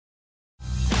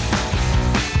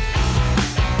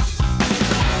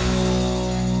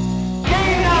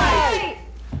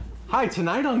Hi,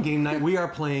 tonight on Game Night we are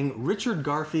playing Richard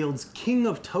Garfield's King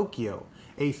of Tokyo,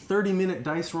 a 30-minute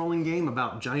dice rolling game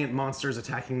about giant monsters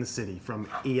attacking the city from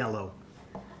ELO.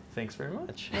 Thanks very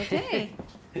much. Okay.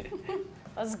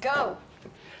 Let's go.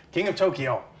 King of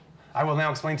Tokyo. I will now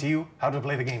explain to you how to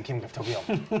play the game King of Tokyo.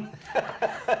 We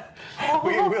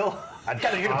will... I've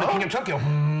got to get the King of Tokyo.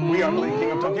 We are playing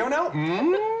King of Tokyo now.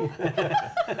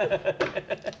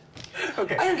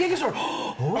 Okay. Iron Gigasaur.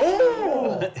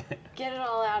 Get it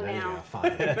all out now. Yeah,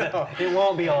 fine. It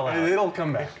won't be all out. It'll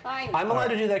come back. Fine. I'm allowed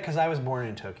to do that because I was born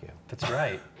in Tokyo. That's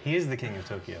right. He is the king of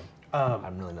Tokyo.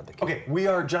 I'm really not the king. Okay, we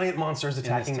are giant monsters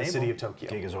attacking the table. city of Tokyo.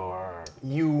 Gigasaur.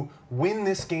 You win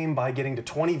this game by getting to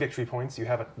 20 victory points. You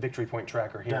have a victory point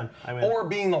tracker here. Done. I win. Or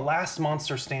being the last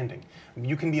monster standing.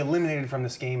 You can be eliminated from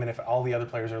this game, and if all the other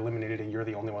players are eliminated and you're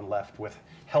the only one left with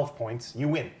health points, you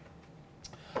win.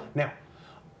 Now,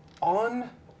 on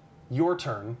your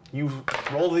turn, you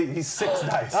roll these 6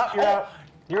 dice. Oh, you're out.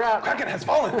 You're out. Kraken has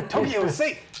fallen. Tokyo is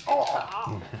safe.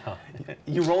 Oh.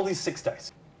 You roll these 6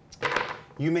 dice.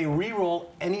 You may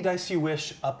re-roll any dice you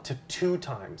wish up to 2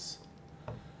 times.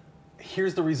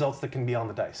 Here's the results that can be on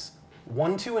the dice.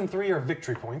 1, 2, and 3 are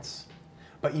victory points,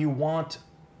 but you want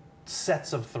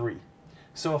sets of 3.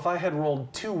 So if I had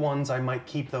rolled 2 1s, I might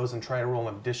keep those and try to roll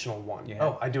an additional 1. Yeah.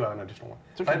 Oh, I do have an additional 1.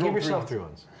 So If I give rolled yourself 3 3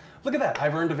 ones. Look at that,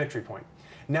 I've earned a victory point.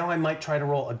 Now I might try to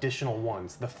roll additional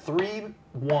 1s. The 3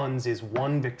 1s is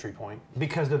 1 victory point.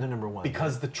 Because they're the number 1.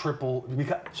 Because the triple, we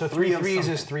got So 3 3 of threes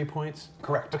something. is 3 points?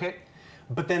 Correct. Okay.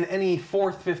 But then any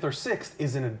 4th, 5th, or 6th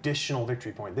is an additional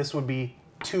victory point. This would be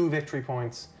 2 victory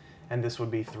points, and this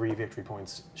would be 3 victory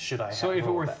points, should I So have if it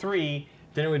rolled were that. 3,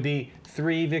 then it would be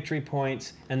 3 victory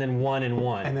points, and then 1 and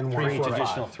 1. And then 3 1 each for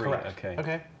additional 5. 3. Correct. Okay.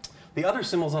 Okay. The other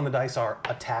symbols on the dice are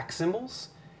attack symbols,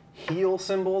 heal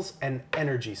symbols, and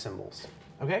energy symbols.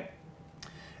 Okay.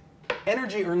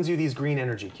 Energy earns you these green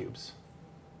energy cubes.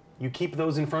 You keep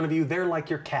those in front of you. They're like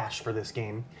your cash for this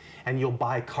game, and you'll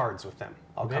buy cards with them.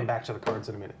 I'll come back to the cards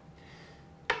in a minute.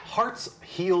 Hearts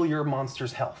heal your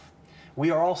monster's health. We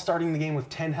are all starting the game with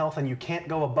 10 health, and you can't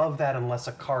go above that unless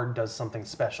a card does something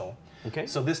special. Okay.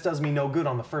 So this does me no good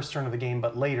on the first turn of the game,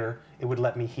 but later it would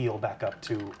let me heal back up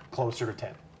to closer to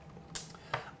 10.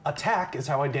 Attack is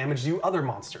how I damage you other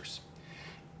monsters.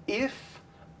 If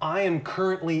I am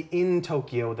currently in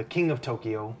Tokyo, the king of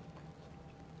Tokyo,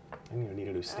 I'm gonna need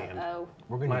a new stand. Uh-oh.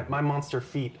 We're gonna My monster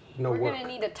feet, no We're work. gonna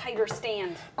need a tighter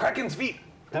stand. Kraken's feet!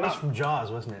 That was from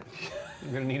Jaws, wasn't it?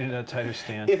 You're going to need a tighter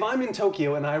stand. If I'm in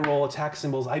Tokyo and I roll attack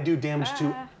symbols, I do damage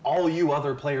to all you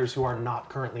other players who are not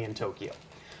currently in Tokyo.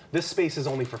 This space is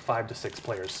only for 5 to 6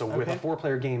 players, so with a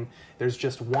 4-player game, there's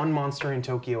just 1 monster in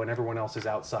Tokyo and everyone else is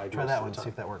outside. Try most that of one, the see time.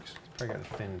 if that works. I got a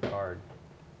thin card.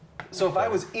 So if I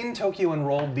was in Tokyo and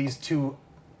rolled these 2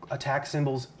 attack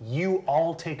symbols, you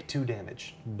all take 2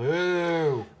 damage.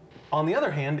 Boo! On the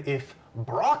other hand, if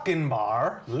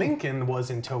Brockenbar, Lincoln, was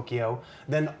in Tokyo,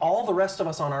 then all the rest of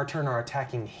us on our turn are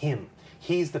attacking him.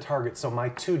 He's the target, so my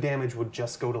 2 damage would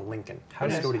just go to Lincoln. How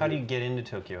do you get into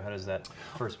Tokyo? How does that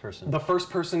first person? The first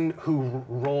person who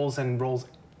rolls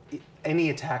any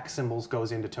attack symbols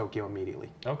goes into Tokyo immediately.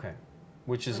 Okay.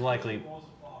 Which is likely...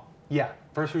 Yeah,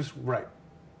 first who's right.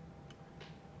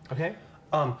 Okay.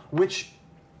 Which,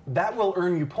 that will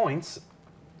earn you points,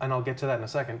 and I'll get to that in a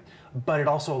second, but it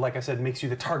also, like I said, makes you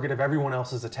the target of everyone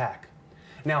else's attack.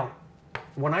 Now,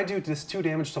 when I do this 2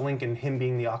 damage to Lincoln, him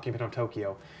being the occupant of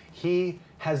Tokyo, he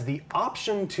has the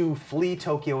option to flee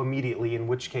Tokyo immediately, in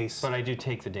which case... But I do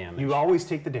take the damage. You always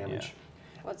take the damage.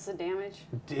 What's the damage?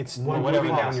 It's One moving per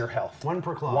claw. down your health. 1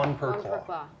 per claw. 1 per 1 claw. per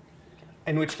claw.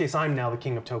 In which case, I'm now the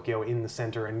king of Tokyo in the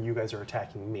center, and you guys are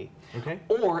attacking me. Okay.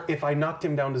 Or if I knocked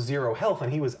him down to 0 health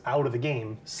and he was out of the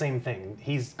game, same thing.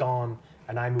 He's gone,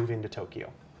 and I move into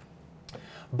Tokyo.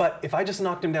 But if I just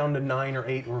knocked him down to 9 or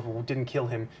 8 or didn't kill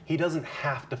him, he doesn't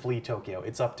have to flee Tokyo.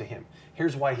 It's up to him.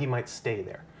 Here's why he might stay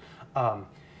there.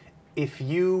 If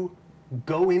you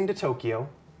go into Tokyo,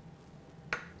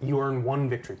 you earn 1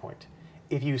 victory point.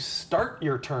 If you start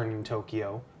your turn in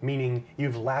Tokyo, meaning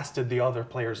you've lasted the other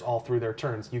players all through their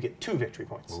turns, you get 2 victory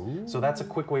points. Ooh. So that's a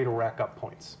quick way to rack up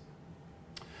points.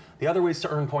 The other ways to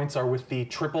earn points are with the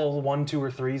triple 1, 2,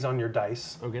 or 3s on your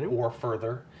dice, or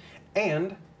further,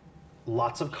 and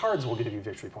lots of cards will give you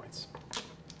victory points.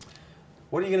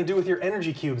 What are you going to do with your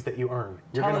energy cubes that you earn?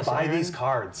 You're going to buy these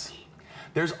cards.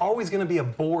 There's always going to be a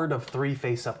board of 3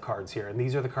 face-up cards here, and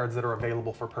these are the cards that are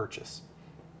available for purchase.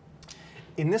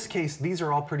 In this case, these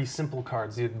are all pretty simple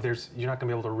cards. You're not going to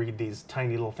be able to read these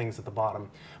tiny little things at the bottom,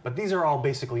 but these are all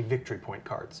basically victory point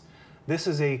cards. These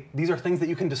are things that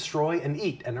you can destroy and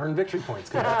eat and earn victory points,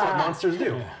 because that's what monsters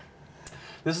do.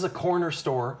 This is a corner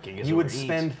store. Gigas You would overeat.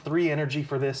 spend 3 energy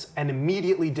for this and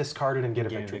immediately discard it and get a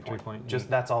Get a victory victory point. point. Just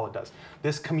that's all it does.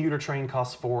 This commuter train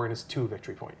costs 4 and is 2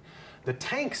 victory point. The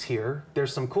tanks here,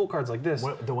 there's some cool cards like this.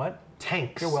 What, the what?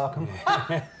 Tanks. You're welcome.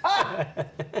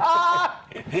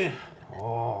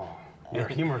 Oh, your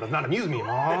humor does not amuse me,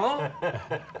 Mom.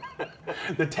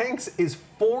 The tanks is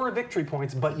 4 victory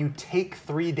points, but you take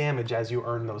 3 damage as you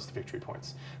earn those victory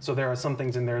points. So there are some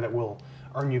things in there that will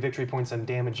earn you victory points and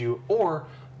damage you, or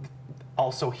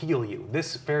also heal you.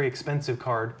 This very expensive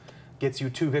card gets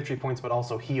you 2 victory points, but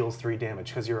also heals 3 damage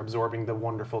because you're absorbing the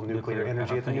wonderful nuclear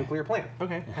energy at the nuclear plant.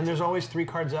 Okay. And there's always 3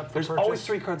 cards up for There's purchase? always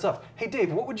 3 cards up. Hey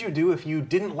Dave, what would you do if you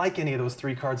didn't like any of those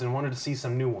 3 cards and wanted to see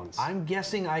some new ones? I'm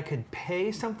guessing I could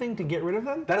pay something to get rid of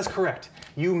them? That is correct.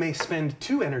 You may spend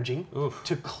 2 energy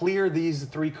to clear these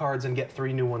 3 cards and get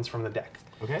 3 new ones from the deck.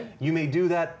 Okay. You may do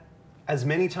that as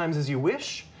many times as you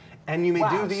wish, and you may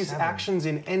Wow, do these 7. actions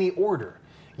in any order.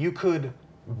 You could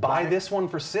buy this one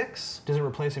for 6, Does it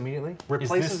replace immediately? Is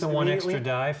replaces this the one immediately. extra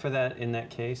die for that in that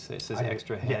case? It says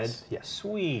extra head? yes.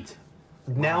 Sweet.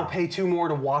 Now pay 2 more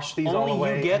to wash these all Only you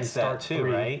away. get and that start too,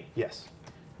 3. right? Yes.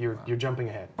 You're jumping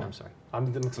ahead. I'm sorry.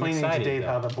 I'm explaining to excited, Dave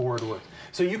how though. the board works.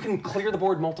 So you can clear the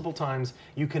board multiple times.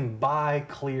 You can buy,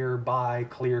 clear,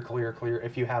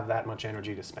 if you have that much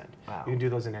energy to spend. Wow. You can do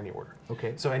those in any order.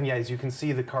 Okay. So, and yeah, as you can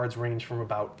see, the cards range from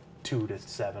about 2 to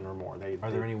 7 or more.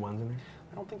 Are there any ones in there?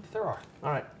 I don't think that there are.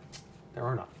 All right. There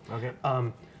are not. Okay.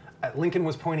 Lincoln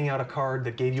was pointing out a card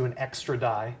that gave you an extra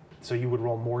die, so you would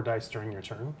roll more dice during your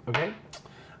turn. Okay.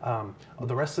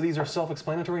 The rest of these are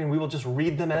self-explanatory, and we will just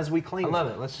read them as we claim I love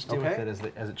them. it. Let's just deal with it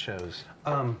as it shows.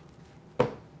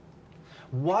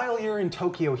 While you're in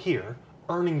Tokyo here,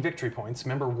 earning victory points,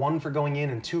 remember 1 for going in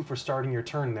and 2 for starting your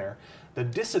turn there, the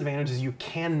disadvantage is you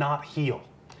cannot heal.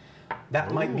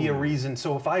 That might be a reason.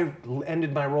 So if I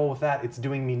ended my roll with that, it's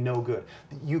doing me no good.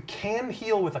 You can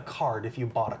heal with a card if you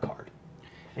bought a card.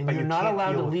 And But you're you not can't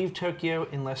allowed to heal with- leave Tokyo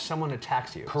unless someone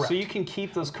attacks you. Correct. So you can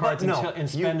keep those cards no, until,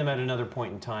 and you- spend them at another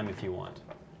point in time if you want.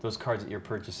 Those cards that you're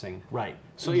purchasing. Right.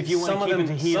 So if you want Some to of keep them-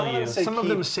 them to heal some of them you, say Some of keep,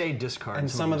 them say discard.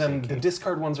 and some of them, say the keep.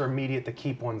 discard ones are immediate, the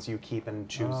keep ones you keep and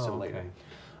choose to later.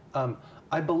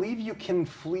 I believe you can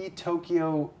flee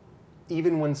Tokyo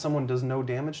even when someone does no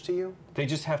damage to you. they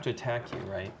just have to attack you,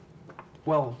 right?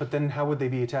 Well, but then how would they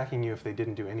be attacking you if they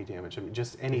didn't do any damage? I mean,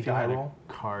 just any If you die had roll?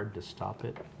 a card to stop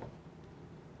it.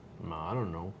 No, I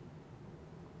don't know.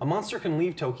 A monster can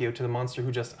leave Tokyo to the monster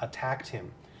who just attacked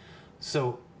him.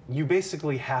 So you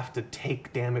basically have to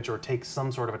take damage or take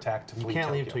some sort of attack to flee can't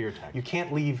Tokyo. leave till you're attacked. You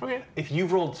can't leave. Okay. If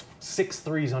you've rolled 6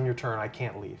 3s on your turn, I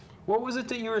can't leave. What was it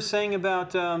that you were saying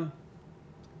about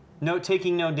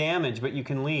taking no damage, but you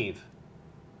can leave,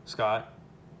 Scott?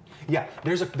 Yeah,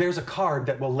 there's a card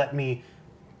that will let me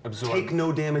Absorb. take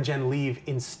no damage and leave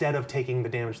instead of taking the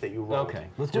damage that you rolled. Okay.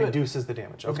 Let's do it. Reduces the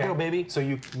damage. Let's Okay. go, baby. So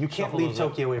you can't Shuffle leave those up.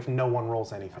 Tokyo if no one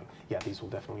rolls anything. Yeah, these will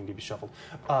definitely need to be shuffled.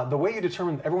 The way you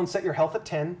determine, everyone set your health at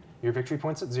 10, your victory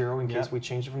points at 0 in case Yep. we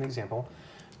changed it from the example.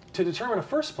 To determine a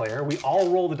first player, we all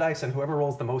roll the dice, and whoever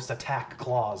rolls the most attack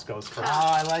claws goes first.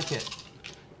 Oh, I like it.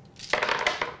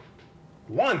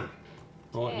 1.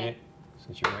 Roll it, Yeah. Nick,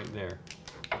 since you're right there.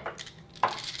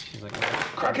 She's like,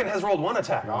 Kraken has rolled 1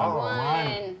 attack. Oh.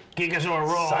 1. Gigazor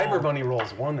roll. Cyber Bunny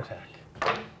rolls 1 attack.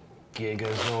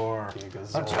 Gigazor.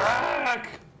 Gigazor.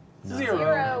 Attack.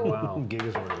 0. wow.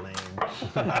 Gigazor lame.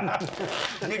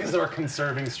 Gigazor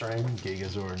conserving strength.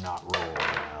 Gigazor not roll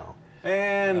now.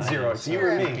 And 0. It's you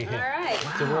or me. All right.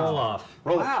 It's a roll off.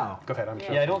 Roll it. Wow. Go ahead. I'm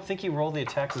sure. Yeah, I don't think you roll the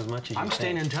attacks as much as you I'm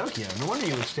staying think. in Tokyo. No wonder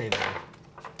you would stay there.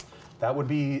 That would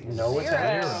be no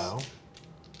attack. 0.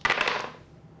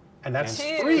 And that's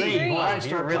Two. 3. Three. Wow, I you're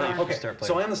start really playing. Okay, start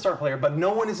so playing. I'm the start player, but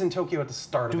no one is in Tokyo at the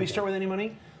start Do of we the start game. with any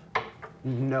money?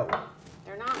 No.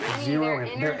 They're not money. 0. They're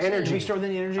They're energy. energy. Do we start with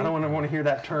any energy? I don't want to hear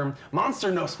that term.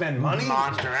 Monster no spend money.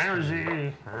 Monster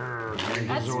energy. That's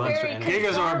Gigazor very energy.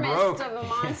 Gigazor conformist broke. of a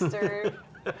monster.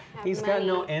 Have He's got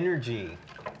no money. energy.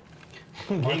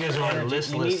 Gigazor You,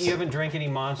 listless. you haven't drank any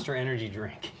Monster Energy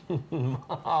drink. Oh.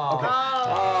 All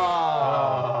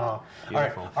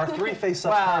right, Beautiful. our 3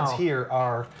 face-up Wow. cards here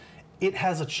are, it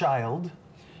has a child,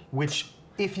 which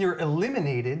if you're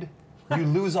eliminated, you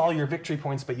lose all your victory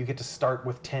points, but you get to start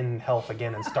with 10 health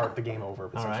again and start the game over.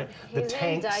 Essentially. right. The He's in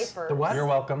tanks, diapers. The what? you're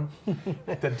welcome,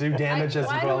 that do damage as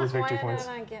well as victory why points.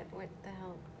 don't I get what the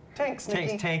hell? Tanks, Nikki.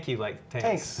 Tanks, tank you like tanks.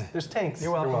 Tanks. There's tanks.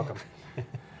 You're welcome.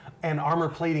 And armor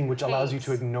plating, which allows you to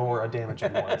Tanks. ignore a damage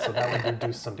of 1, so that would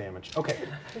reduce some damage. Okay.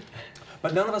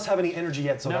 But none of us have any energy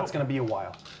yet, so Nope. that's going to be a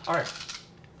while. All right.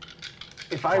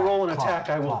 If I roll an Claw, attack,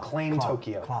 I will claw, claim claw,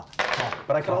 Tokyo. claw.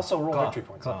 But I could also roll victory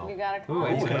points. You got to Ooh,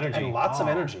 it's Ooh, energy. and lots of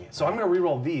energy. So I'm going to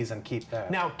re-roll these and keep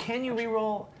that. Now, can you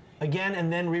re-roll again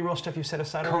and then re-roll stuff you set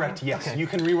aside? Correct, already? yes. Okay. You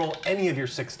can re-roll any of your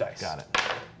 6 dice. Got it.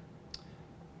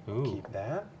 Ooh, Keep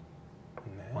that.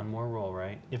 And that. one more roll,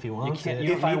 right? If you You want can't. to.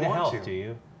 You If don't I need the want health, to. do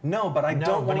you? No, but I No,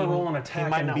 don't but want to he- roll an he attack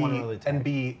might and not be, wanna really and attack.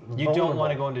 be You don't vulnerable.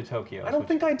 want to go into Tokyo. I don't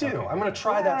think I do. Okay. I'm going to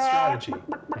try that strategy.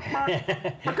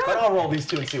 But I'll roll these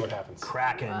 2 and see what happens.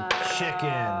 Kraken, chicken.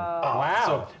 Wow.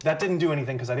 So that didn't do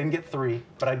anything because I didn't get 3,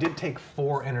 but I did take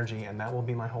 4 energy, and that will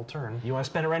be my whole turn. You want to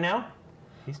spend it right now?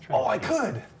 He's trying. Oh, I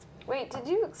could. Wait, did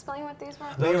you explain what these were?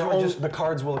 They Those are were only, just- the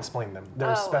cards will explain them. There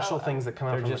are Oh, special oh, oh. things that come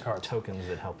out They're from just the cards. tokens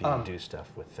that help you do stuff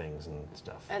with things and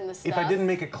stuff. And the stuff. If I didn't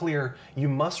make it clear, you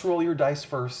must roll your dice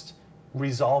first,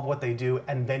 resolve what they do,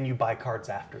 and then you buy cards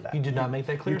after that. You did not make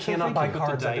that clear. You so cannot thank buy you.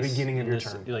 cards at the dice beginning of in your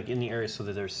this- turn. Like in the area so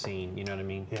that they're seen. You know what I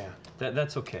mean? Yeah.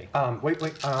 That's okay. Wait.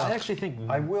 I actually think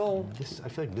I will. This, I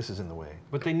feel like this is in the way.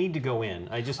 But they need to go in.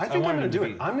 I I think I'm wanted going to them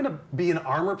do it. be- I'm going to be an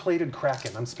armor-plated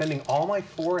Kraken. I'm spending all my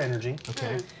 4 energy.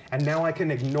 Okay. And now I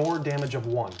can ignore damage of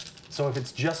 1. So if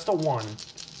it's just a 1,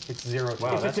 it's 0 Wow, If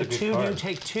damage. that's it's a a good 2, do you card.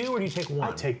 take 2 or do you take 1?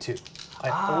 I take 2.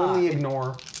 I only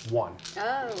ignore 1. Oh,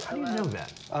 How do you know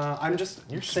that? I'm just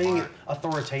saying it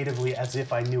authoritatively as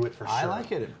if I knew it for sure. I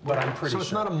like it. But I'm pretty So sure.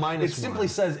 it's not a minus It simply 1.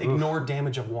 says ignore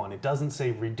damage of 1. It doesn't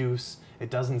say reduce. It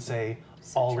doesn't say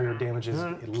all your damage is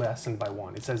lessened by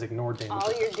 1. It says ignore damage.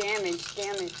 all your damage.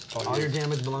 All your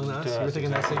damage belongs to us? You were That's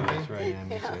thinking that same exactly thing?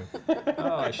 what it Yeah, me too.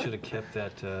 Oh, I should have kept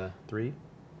that. 3.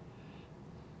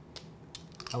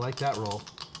 I like that roll.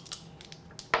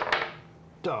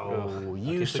 Oh,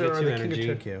 you, okay, so I sir, get are 2 the energy, king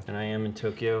of Tokyo. and I am in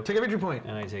Tokyo, Take a victory point.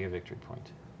 and I take a victory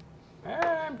point.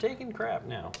 I'm taking crap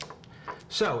now.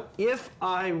 So if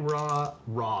I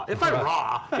if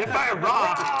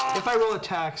I roll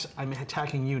attacks, I'm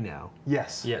attacking you now.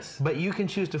 Yes. Yes. But you can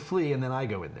choose to flee, and then I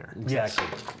go in there. Yes.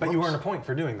 Exactly. But you earn a point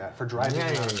for doing that, for driving Yeah,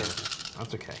 me yeah, out of yeah. danger.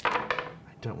 That's okay. I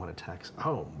don't want attacks.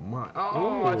 Oh my!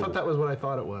 Oh, I thought that was what I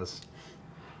thought it was.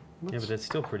 Yeah, but that's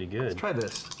still pretty good. Try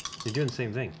this. You're doing the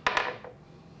same thing.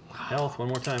 Health, one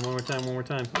more time. No.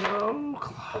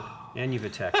 And you've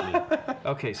attacked me.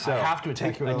 Okay, so I have to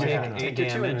attack you. I otherwise take I don't know. 8 Take your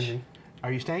 2 damage. energy.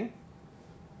 Are you staying?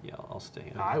 Yeah, I'll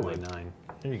stay. I I'll would. play 9.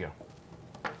 There you go.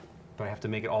 But I have to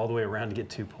make it all the way around to get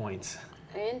 2 points.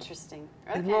 Interesting.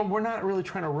 Okay. Well, we're not really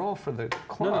trying to roll for the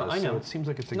claws. I know. So it seems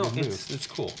like it's a No, good move. it's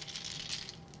cool.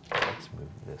 Let's move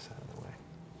this out of the way.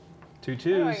 2 Oh,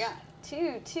 twos. I got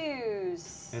 2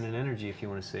 2s. And an energy if you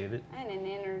want to save it. And an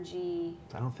energy.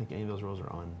 I don't think any of those rolls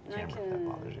are on And I camera. If can, that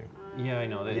bothers you. Yeah, I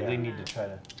know. They, Yeah. they need to try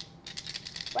to.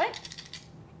 What?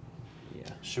 Yeah.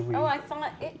 Should we? Oh, I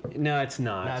thought it. No, it's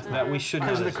not. No, it's that not. we shouldn't.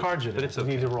 Because of have the it. cards are But there. it's we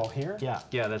okay. need to roll here? Yeah.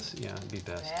 Yeah, it'd be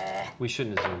best. Eh. We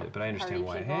shouldn't have zoomed it, but I understand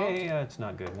Party why. people. Hey, it's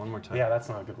not good. One more time. Yeah, that's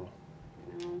not a good roll.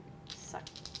 No. Suck.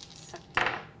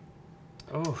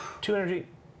 Oh, 2 energy.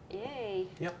 Yay.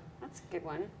 Yep. That's a good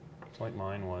one. like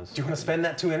mine was. Do you want to spend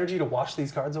that 2 energy to wash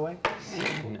these cards away?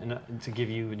 To give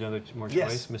you another more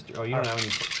Yes. choice, Mr. Oh, you don't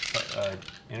have any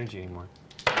energy anymore.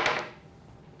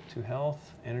 2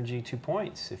 health, energy, 2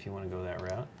 points if you want to go that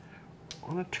route.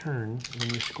 On a turn,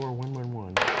 when you score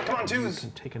 1/1/1, Come on, you twos.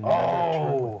 can take another turn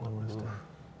Oh. with 1 less die.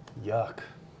 Yuck.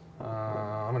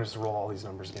 I'm going to just roll all these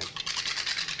numbers again.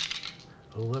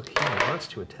 Oh, look, he wants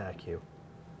to attack you.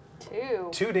 2.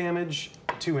 2 damage,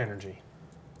 2 energy.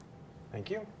 Thank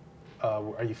you.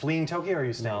 Are you fleeing Tokyo or are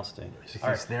you staying? Now I'll stay. He's All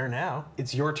right. there now.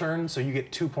 It's your turn, so you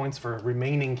get 2 points for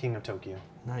remaining King of Tokyo.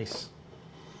 Nice.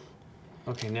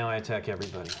 Okay, now I attack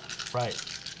everybody. Right.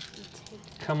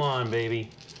 Come on, baby.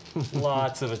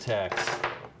 Lots of attacks.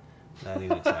 Not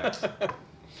even attacks. I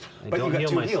But don't you got heal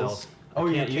 2 myself. heals. Oh,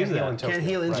 you can't can't use heal that. in Tokyo. Can't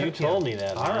heal in Right. You Tokyo. told me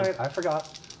that. All man. right, I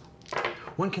forgot.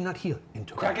 One cannot heal in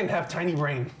Tokyo. Kraken have tiny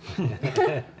brain.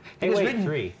 Hey, It is wait, written.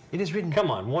 3. It is written.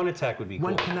 Come on, 1 attack would be cool.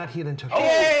 One cannot heal in Tokyo.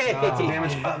 That's a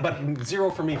damage, but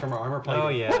 0 for me from armor plating. Oh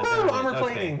yeah. Woo, no, armor okay.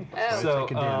 plating. Oh. So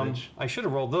Take a damage. I should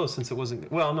have rolled those since it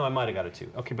wasn't. Well, no, I might have got a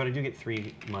 2. Okay, but I do get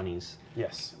 3 monies.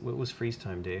 Yes. What was freeze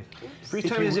time, Dave? Free If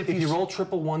time you, is if you roll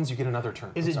triple ones, you get another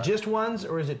turn. Is I'm it sorry. just ones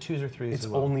or is it 2s or 3s It's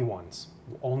as well? only ones.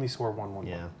 Only score 1/1/1.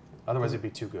 Yeah. Otherwise, it'd be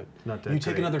too good. Not that you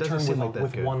take great. another Doesn't turn seem with, like that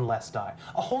with good. 1 less die.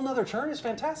 A whole nother turn is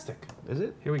fantastic. Is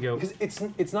it? Here we go. Because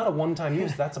it's not a one-time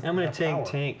use. That's a I'm gonna that's take power.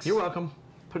 tanks. You're welcome.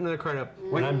 Put another card up.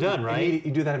 When I'm done, right?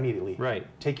 You do that immediately. Right.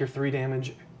 Take your 3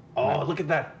 damage. Oh, look at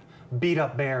that beat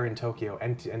up bear in Tokyo,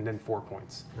 and then 4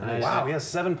 points. Nice. Wow, he has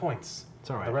 7 points.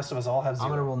 It's all right. The rest of us all have 0.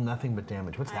 I'm gonna roll nothing but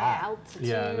damage. What's that? Altitude.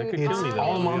 Yeah, that could It's kill me, though.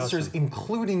 all That'd be monsters, awesome.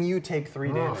 including you, take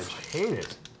 3 Oh, damage. hate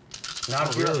it.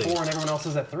 Not if you're really? at 4 and everyone else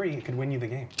is at 3. It could win you the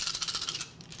game.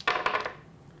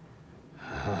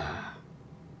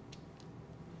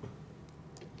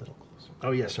 Little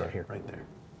Oh, yeah, sorry, here. Right there.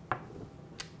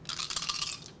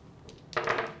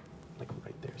 Like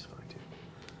right there is fine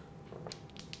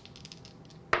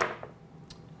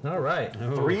too. All right.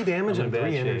 Ooh, 3 damage I'm and in bad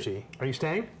 3 shape. energy. Are you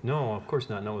staying? No, of course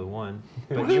not. Not with 1.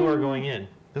 But you are going in.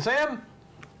 Yes, I am.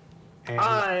 And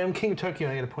I am King of Tokyo.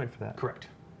 I get a point for that. correct.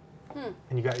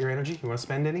 And you got your energy? You want to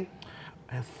spend any?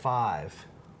 I have 5.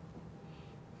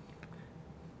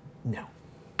 No.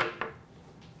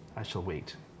 I shall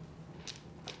wait.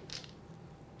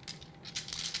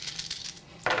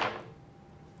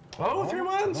 Oh, 3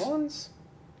 ones. Ones.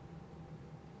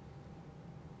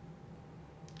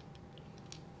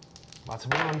 Lots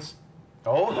of ones.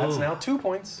 Oh, that's now 2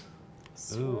 points.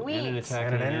 Ooh, and an Sweet. attack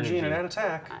And an energy and an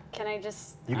attack. Can I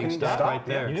just You I'm can just stop stop right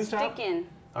there. You can stop. sticking?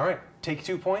 All right, take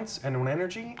 2 points and 1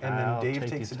 energy, and then I'll Dave take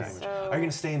takes the the damage. damage. So- Are you going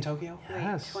to stay in Tokyo?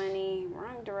 Yes. Wait, 20,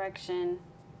 wrong direction,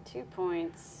 2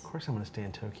 points. Of course I'm going to stay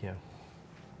in Tokyo.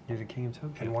 You're the king of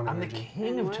Tokyo. And 1 I'm the energy. king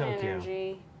and of 1 Tokyo.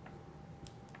 energy.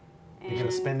 You going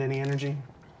to spend any energy?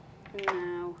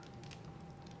 No.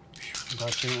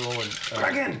 About to roll a,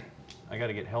 Dragon! I got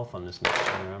to get health on this next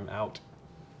turn. I'm out.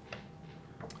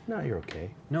 No, you're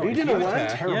okay. No, you if did you a what?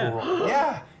 attack- Terrible Yeah. roll.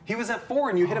 Yeah, he was at 4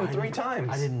 and you hit him 3 times.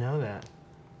 I didn't know that.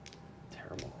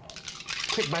 Terrible roll.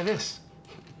 Quick, buy this.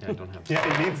 Yeah, I don't have.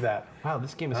 Yeah, he needs that. Wow,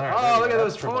 this game is. All right, oh, there you look go. at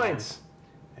That's those triple points.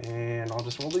 And I'll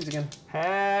just roll these again.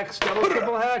 Hex, double,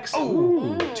 triple hex.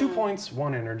 Oh, 2 points,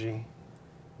 1 energy.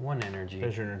 1 energy.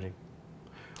 There's your energy.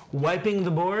 Wiping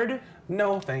the board.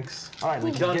 No, thanks. All right,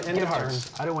 Lincoln, Done. get End of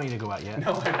hearts. I don't want you to go out yet.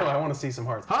 No, I know. I want to see some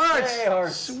hearts. Hearts. Yay,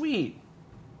 hearts. Sweet.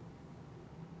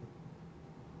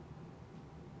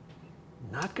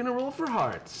 Not gonna roll for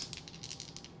hearts.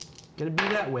 Gonna be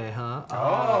that way, huh?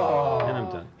 Oh. And I'm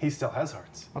done. He still has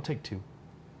hearts. I'll take 2. Are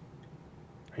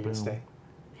you going to Boom. stay?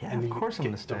 Yeah, And of you course I'm get-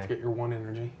 gonna stay. Don't forget your 1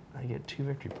 energy. I get 2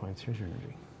 victory points. Here's your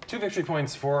energy. 2 victory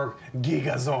points for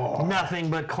Gigazor. Nothing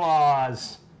but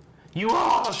claws. You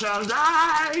all shall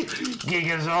die.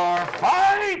 Gigazor,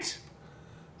 fight!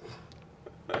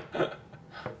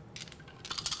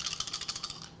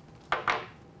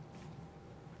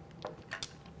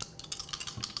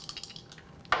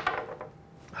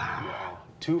 Wow.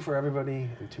 2 for everybody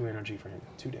and 2 energy for him.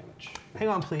 2 damage. Hang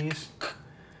on, please.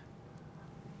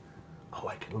 Oh,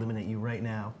 I could eliminate you right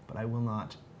now, but I will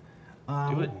not.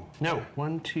 Do it. No.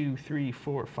 1, 2, 3,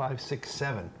 4, 5, 6,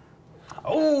 7.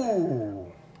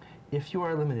 Oh! If you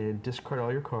are eliminated, discard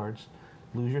all your cards,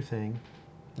 lose your thing,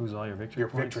 Lose all your victory Your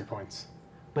points. victory points.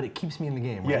 but it keeps me in the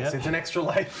game, right? Yes, Yep. it's an extra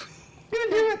life.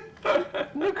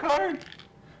 New card.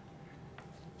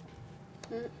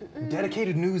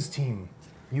 Dedicated news team.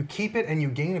 You keep it and you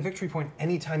gain a victory point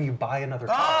anytime you buy another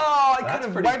card. Oh, I That's could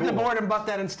have pretty wiped the cool. board and bought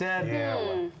that instead. Yeah,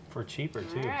 well, For cheaper,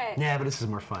 too. All right. Yeah, but this is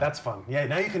more fun. that's fun. Yeah,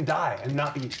 now you can die and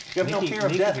not be. You have no Nikki- fear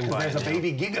of Nikki death can because buy there's it a now.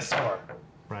 baby Gigasaur.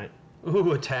 right.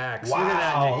 Ooh, attacks. Wow, Look at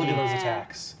that, look Nikki. at those Yeah.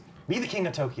 attacks. Be the king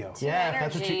of Tokyo. Yeah,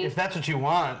 energy. if that's what you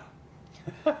want.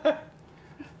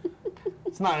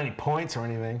 It's not any points or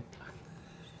anything.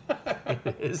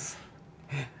 It is.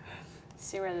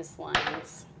 See where this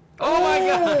lands. Oh my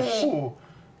gosh! Oh!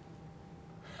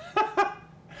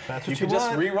 If that's what You you, can just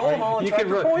want. re-roll them all and You try could,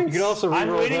 for you points. could also I'm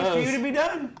reroll waiting those. for you to be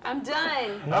done. I'm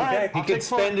done. Okay. He I'll could take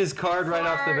 4. spend his card right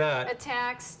off the 4 bat.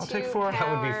 Attacks. I'll 2 take 4. That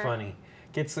would be power. funny.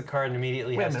 Gets the card and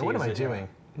immediately Wait a has minute, to what am use I it. doing?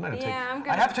 I'm gonna Yeah, take. I'm I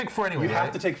gonna- have to take 4 anyway. You have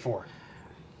right? to take 4.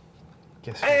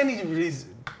 Guess, And he's.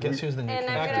 guess who's the new And king?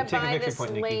 I'm Back gonna to take a buy victory this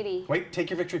point, Nikki. lady. Wait, take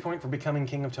your victory point for becoming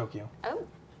king of Tokyo. Oh.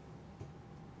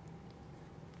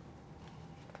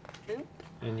 Oop.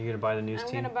 And you're going to buy the news I'm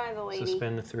team? gonna buy the lady. So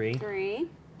spend the 3. 3.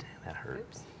 Damn, that hurt.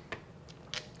 Oops.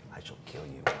 I shall kill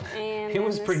you. And It then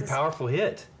was a this pretty is powerful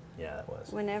hit. Yeah, that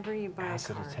was. Whenever you buy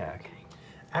Acid a card. attack.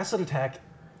 Acid attack,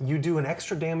 you do an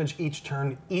extra damage each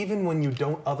turn, even when you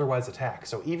don't otherwise attack.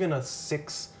 So even a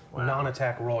 6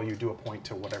 non-attack roll, you do a point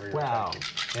to whatever you're Wow.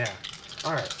 attacking. Yeah.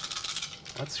 All right.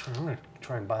 Let's try. I'm gonna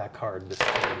try and buy a card this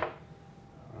turn.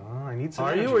 I need some.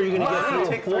 Are you, energy. or are you gonna I'm get gonna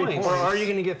 3 take 3 points? Or are you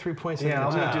gonna get 3 points? Yeah,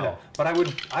 I'm gonna do Wow. that. But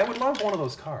I would love one of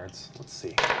those cards. Let's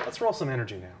see. Let's roll some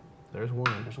energy now. There's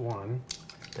 1. There's 1.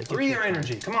 Take 3 your are time.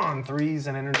 energy. Come on, 3s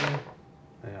and energy.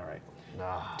 All right.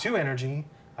 Ah. 2 energy.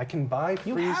 I can buy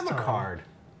You freeze have a time. card.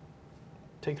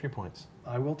 Take 3 points.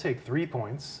 I will take 3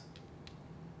 points.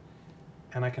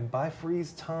 And I can buy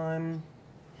freeze time.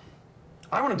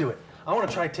 I want to do it. I want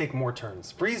to try to take more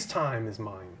turns. Freeze time is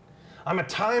mine. I'm a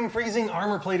time freezing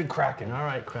armor-plated Kraken. All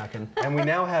right, Kraken. And we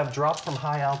now have drop from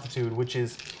high altitude, which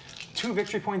is 2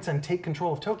 victory points and take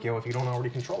control of Tokyo if you don't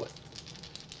already control it.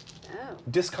 Oh.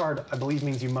 Discard, I believe,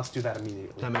 means you must do that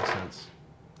immediately. That makes sense.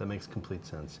 That makes complete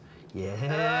sense. Yeah.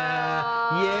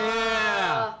 Uh,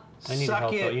 Yeah. I need Suck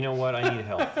help, though. it. You know what? I need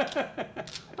help.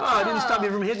 Oh, it didn't stop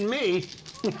you from hitting me.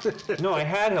 No, I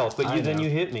had health, but I then know. you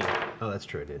hit me. Oh, that's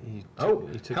true, I did. You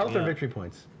took Health me or out. victory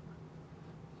points?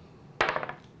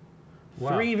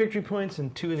 Wow. 3 victory points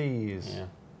and 2 of these. Yeah.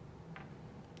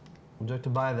 Would you like to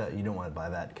buy that? You don't want to buy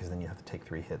that because then you have to take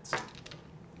 3 hits.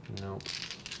 Nope.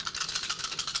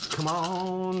 Come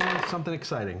on, something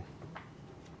exciting.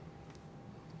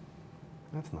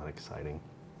 That's not exciting.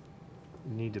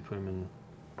 You need to put him in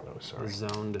Oh, a sorry.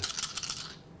 zoned.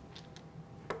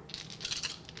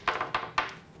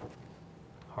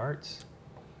 Hearts.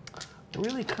 I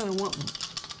really kind of want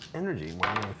energy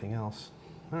more than anything else.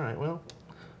 All right, well,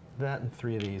 that and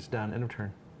 3 of these. Done. End of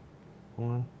turn.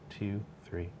 1, 2,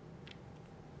 3.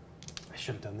 I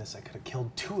should have done this. I could have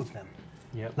killed 2 of them.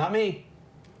 Yep. Not me.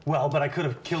 Well, but I could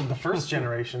have killed the first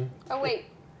generation. Oh, wait.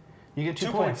 You get 2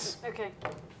 2 points. points. Okay.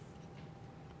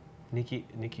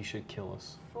 Nikki should kill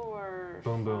us. 4,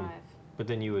 Boom, 5. boom. But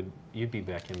then you'd be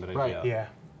back in, but I'd Right, be out. Yeah.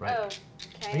 Right. Oh,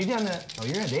 Are you okay. down to? Oh,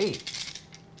 you're at 8.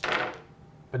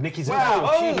 But Nikki's Wow,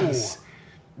 Oh! jeez.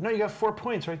 No, you got 4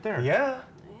 points right there. Yeah.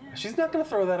 Yeah. She's not going to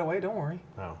throw that away. Don't worry.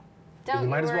 Oh. Don't You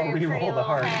might as well worry, your re-roll pretty the little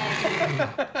heart.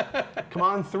 head. Come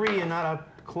on, 3 and not a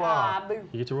claw. Ah, boo.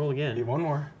 You get to roll Need again. one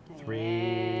more.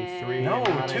 3, 3. No,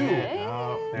 Not a 2. hit.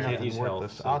 Oh, There. Can't nothing use health,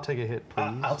 worthless. so- I'll take a hit,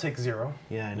 please. I'll take 0.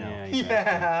 Yeah, I know. Yeah, you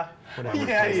bastard. Yeah. Whatever. Yeah,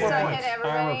 Suck yeah. it,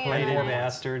 everybody. Armor-plated and then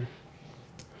bastard.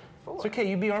 4. It's okay,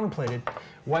 you be armor plated.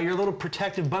 While your little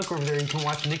protective bunker over there, you can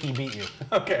watch Nikki beat you.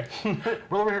 Okay.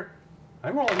 Roll over here.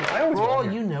 I'm rolling. I always roll. Roll,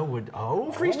 here. you know would.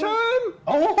 Oh, freeze time!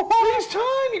 Oh, Freeze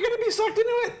time! You're gonna be sucked into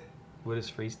it. What is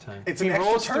freeze time? it's He an extra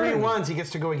rolls turn. 3 ones. He gets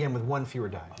to go again with 1 fewer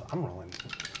die. I'm rolling.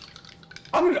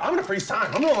 I'm gonna freeze time.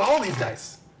 I'm rolling all these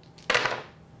dice.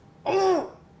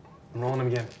 Oh, I'm rolling them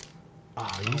again. Oh,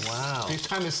 wow. Freeze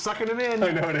time is sucking him in.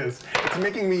 I know it is. It's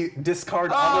making me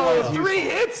discard Oh, otherwise 3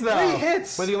 useful. hits though. 3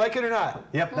 hits. Whether you like it or not.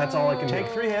 Yep, that's all I can Take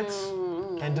do. 3 hits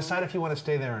and decide if you want to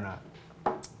stay there or not.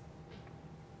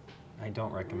 I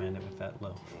don't recommend it with that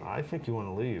low. I think you want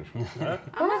to leave.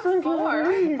 I'm at 4.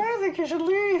 I think you should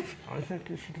leave. I think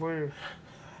you should leave.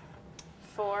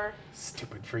 4.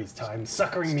 Stupid freeze time,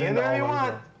 suckering me Stay into there if all you of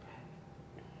want. them.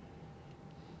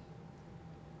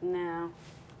 No.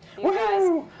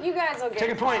 Woo! You guys will get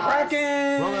Take a point. claws.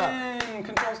 Kraken! Roll it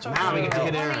Controls chocolate. Now we get to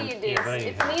hit One Aaron. of you dudes. Yeah, but I need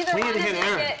If help. neither We one need of to you hit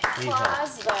Aaron. get Need help.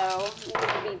 claws, though,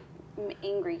 you're going to be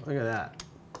angry. Look at that.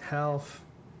 Health.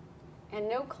 And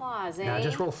no claws, eh? Now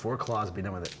just roll 4 claws and be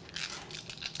done with it.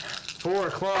 4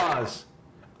 claws.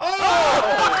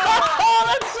 Oh,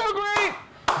 that's so great!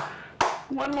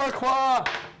 1 more claw.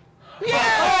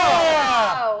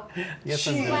 Yeah! Oh, Yes,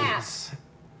 I'm slap.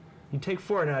 You take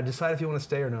 4 now. Decide if you want to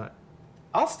stay or not.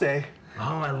 I'll stay. Oh,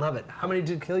 I love it. How many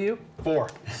did kill you? 4.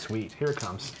 Sweet. Here it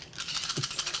comes.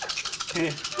 I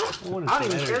I don't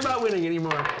even care about winning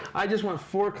anymore. I just want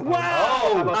 4 claws.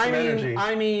 Oh, how about some energy?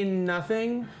 I mean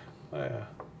nothing. Oh, yeah.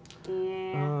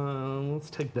 Yeah. Let's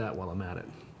take that while I'm at it.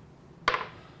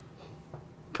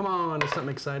 Come on, is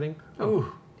something exciting?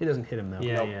 Oh, he doesn't hit him though.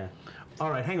 Yeah, Nope. yeah. All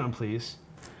right, hang on, please.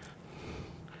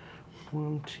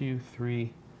 1, 2,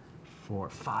 3, 4,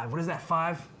 5. What is that?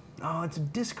 5? Oh, it's a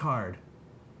discard.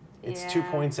 It's Yeah. 2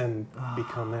 points and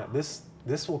become that. This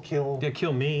will kill. Yeah,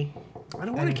 kill me. I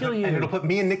don't want to kill you. And it'll put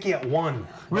me and Nikki at 1.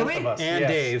 Really? Both of us. And yes.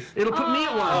 Dave. It'll put me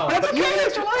at 1. Oh, That's but okay. you have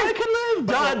Extra life. I can live.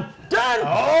 Done. Done.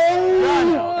 Oh!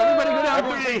 Done. Everybody go down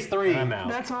Everyone 3. takes 3. I'm out.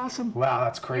 That's awesome. Wow,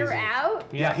 that's crazy. You're out?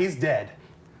 Yeah, he's dead.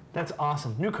 That's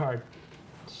awesome. New card.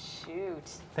 Shoot.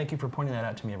 Thank you for pointing that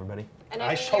out to me, everybody. And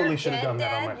I mean, totally you're should have done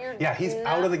that on dead, my. you're Yeah, he's not-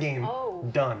 out of the game. Oh.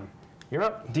 Done. You're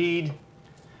up. Deed.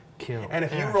 Kill. And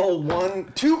if you Aaron. roll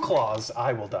 2 claws,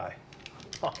 I will die.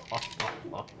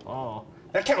 Oh.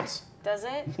 That counts. Does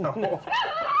it? No.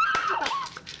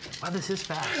 Wow, this is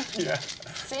fast. Yeah.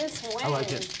 Since when? I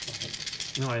like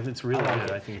it. No, it's really I like good.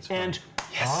 it. I think it's fun. And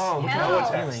oh, look at Hell. all No that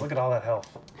attacks. healing. Look at all that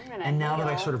health. I'm gonna And now that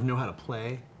I heal. sort of know how to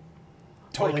play,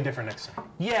 Totally different next time.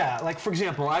 yeah, like for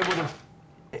example, I would have,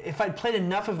 if I'd played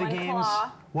enough of the One games,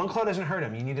 claw. 1 claw doesn't hurt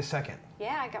him. You need a second.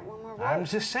 Yeah, I got one more roll. I'm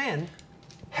just saying.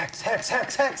 Hex, hex,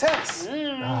 hex, hex, hex.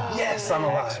 Yes, I'm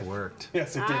Hex alive. worked.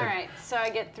 Yes, it All did. right, so I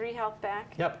get 3 health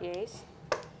back. Yep. Yes.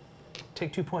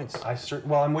 Take 2 points.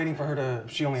 Well, I'm waiting for her to.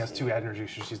 She only has 2 energy,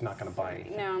 so she's not going to buy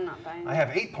anything. No, I'm not buying I it. have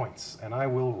 8 points, and I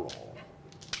will roll.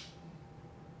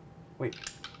 Wait,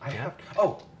 I have.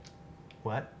 Oh,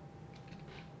 What?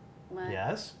 What?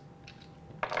 Yes.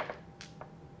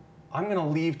 I'm going to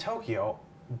leave Tokyo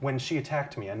when she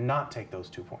attacked me and not take those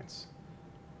 2 points.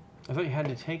 I thought you had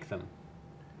to take them.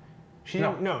 She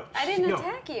No. didn't. No. I didn't no.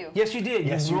 attack you. Yes, you did.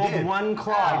 Yes, you you rolled did. 1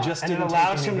 claw, I just and it didn't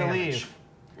allows take him any to damage. leave.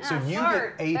 So Ah, you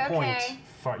fart. get a point. Okay.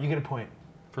 Fart. You get a point.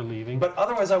 For leaving. But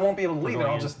otherwise, I won't be able to leave, and going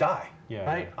I'll in. just die. yeah.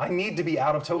 Right. I need to be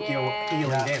out of Tokyo healing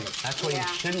damage. That's why you Yeah.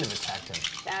 shouldn't have attacked him.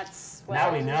 That's what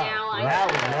Now we know. Now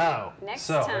we know. Next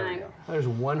So, there we time. go. There's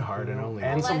one heart and only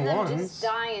And Let some them ones. just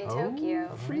die in Tokyo.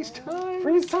 freeze time.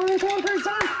 Freeze time, come on, freeze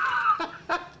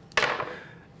time!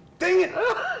 Dang it!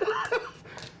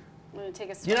 I'm gonna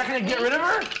take a You're not gonna get rid of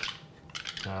her?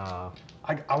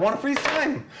 I want to freeze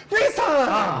time! Freeze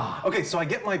time! Okay, so I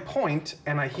get my point,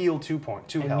 and I heal 2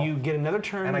 And health. you get another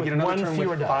turn and I with get another one turn fewer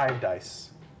with die. 5 dice.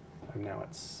 I'm now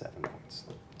at 7 points.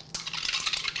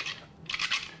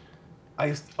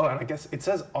 And I guess it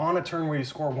says on a turn where you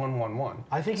score 1-1-1.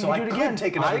 I think you so can do it again. could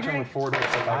take I another agree. turn with 4 dice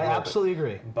if I rolled it. absolutely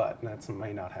agree. But that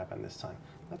may not happen this time.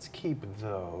 Let's keep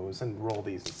those and roll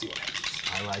these and see what happens.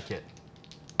 I like it.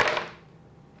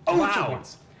 Oh, Wow. 2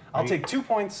 points. I'll take 2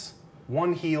 points,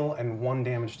 1 heal, and 1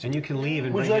 damage to And you can leave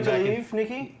and Would bring you like it to back leave,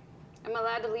 Nikki? I'm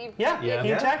allowed to leave. Yeah, Yeah.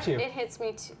 he attacked you. It hits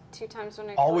me two times when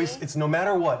I Always, flee. it's no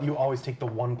matter what, you always take the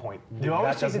 1 point. You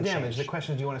always That take the doesn't damage. The change.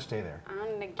 question is, do you want to stay there? I'm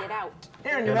gonna get out.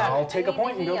 Aaron, you Then have I'll it. take a need to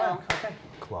point and go heal. back. Okay.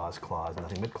 Claws, claws,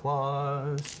 nothing but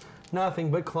claws.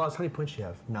 Nothing but claws. How many points do you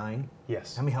have? 9?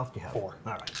 Yes. How many health do you have? 4.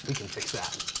 All right, we can fix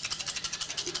that.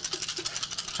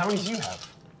 How many do you have?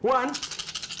 1.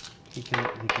 He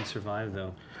can survive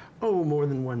though. Oh, more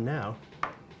than 1 now.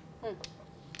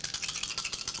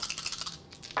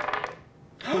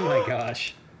 Oh my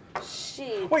gosh.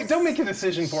 Sheesh. Wait, don't make a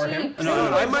decision for him.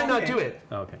 No, I might not do it.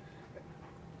 Okay.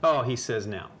 Oh, he says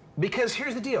now. Because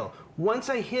here's the deal. Once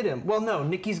I hit him, well, no,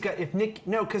 Nikki's got,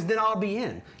 no, because then I'll be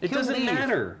in. It He'll doesn't leave.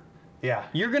 matter. Yeah.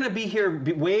 You're gonna be here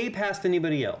way past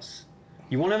anybody else.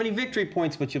 You won't have any victory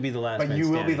points, but you'll be the last But man you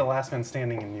will be standing. the last man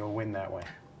standing and you'll win that way.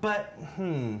 But,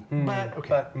 okay.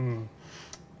 But,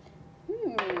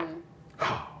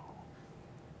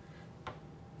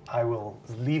 I will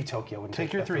leave Tokyo and Take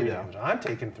take your the 3 3 though. damage. I'm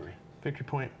taking 3. Victory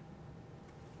point.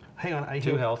 Hang on, I 2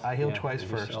 healed, health. I healed Yeah, twice give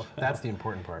first. yourself That's health. the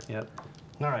important part. Yep.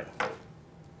 All right.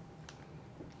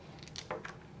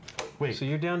 Wait. So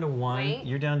you're down to 1. Wait.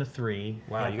 You're down to 3.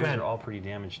 Wow, Yeah, you go guys ahead. are all pretty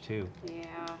damaged too. Yeah.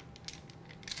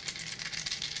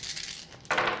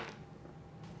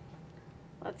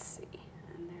 Let's see.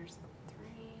 And there's the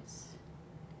 3s.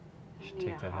 I Should need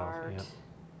take a that health, heart. yep.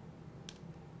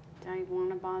 Do I want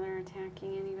to bother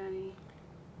attacking anybody?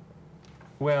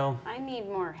 Well, I need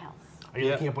more health. Are you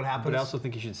looking up what happens? But I also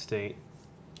think you should stay.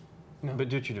 No. But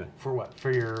do what you're doing. For what?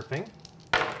 For your thing?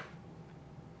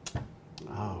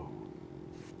 Oh.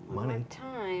 One Money. more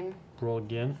time. Roll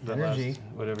again. The Energy. last,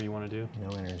 whatever you want to do. No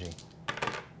energy.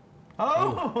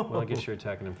 Oh! Well, I guess you're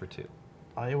attacking him for 2.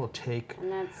 I will take.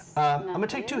 And that's. I'm going to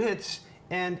take 2 nothing. hits,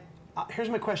 and here's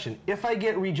my question. If I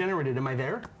get regenerated, am I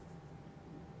there?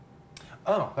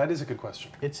 Oh, that is a good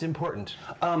question. It's important.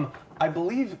 I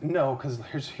believe no,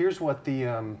 because here's what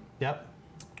the Yep.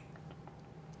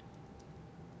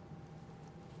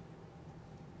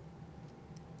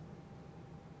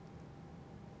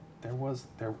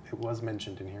 it was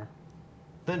mentioned in here.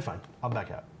 Then fine. I'll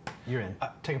back out. You're in.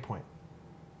 Take a point.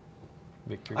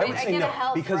 Victory I would point. I say get no a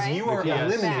health, because right? you are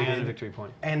Yes, and a eliminated victory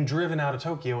point. and driven out of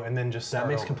Tokyo and then just start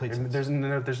makes over. complete sense. There's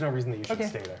no reason that you should Okay.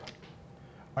 stay there.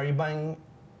 Are you buying?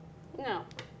 No,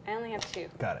 I only have 2.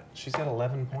 Got it. She's got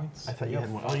 11 points. I thought you have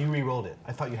had one. 4. Oh, you re-rolled it.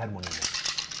 I thought you had one in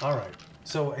there. All right.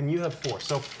 So and you have 4.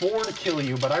 So 4 to kill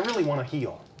you, but I really want to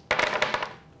heal.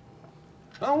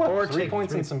 Oh, well, Or 3 take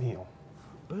points 3. and some heal.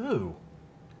 Boo.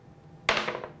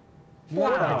 4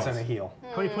 Wow. points and a heal.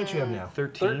 How many points you have now?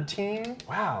 13. 13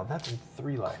 Wow, that's and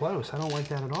 3 life. close. I don't like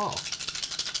that at all.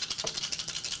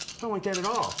 I don't like that at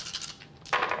all.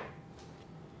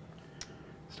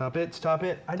 Stop it, stop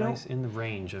it. I don't. Dice in the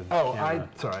range of. Oh, camera.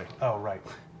 sorry. Oh, right.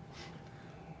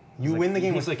 You He's win like- the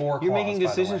game he's with like, 4 You're claws, making by the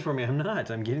decisions way. for me. I'm not.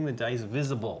 I'm getting the dice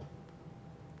visible.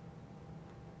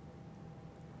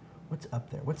 What's up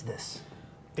there? What's this?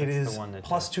 It That's the is one that,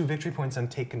 plus 2 victory points and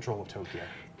take control of Tokyo.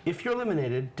 If you're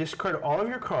eliminated, discard all of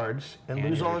your cards and And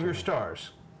lose your all of your victory.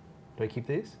 stars. Do I keep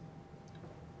these?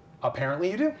 Apparently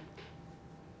you do.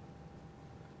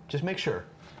 Just make sure.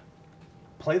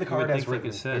 Play the would card think as like written.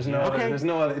 it says, There's no yeah. other, Okay. there's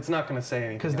no other, it's not going to say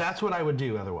anything. Because else. that's what I would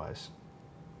do otherwise.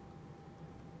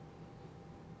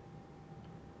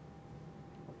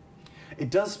 It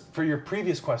does, for your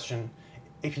previous question,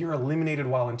 if you're eliminated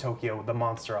while in Tokyo, the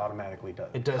monster automatically does.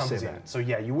 It does comes say in. that. So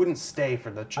yeah, you wouldn't stay for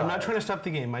the child. I'm not trying to stop the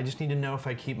game. I just need to know if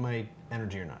I keep my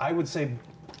energy or not. I would say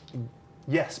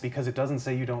yes, because it doesn't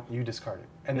say you discard it.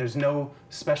 And there's no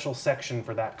special section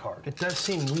for that card. It does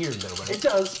seem weird though, right? It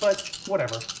does, but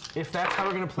whatever. If that's how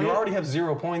we're going to play You it, already have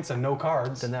 0 points and no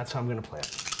cards. then that's how I'm going to play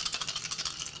it.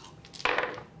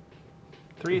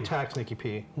 3 attacks, Nikki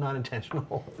P. Not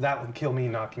intentional. That would kill me,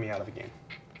 knock me out of the game.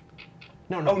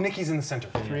 No, no. Oh, Nikki's in the center.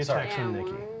 3 Sorry. attacks Yeah, on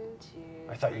Nikki. 1,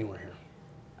 2. I thought you were here.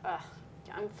 Ugh,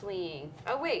 I'm fleeing.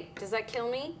 Oh wait, does that kill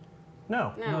me?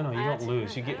 No. No, I you have don't to-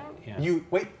 lose. You I get. don't- Yeah. You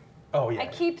wait. Oh yeah. I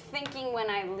keep thinking when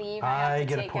I leave, I I have to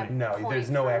get a take point. No, point there's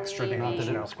no for extra leaving. damage. Not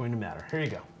that No. it's going to matter. Here you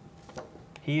go.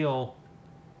 Heal.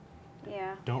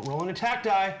 Yeah. Don't roll an attack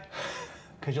die,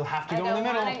 because you'll have to I go in the don't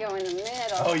middle. want to go in the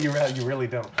middle. Oh, you really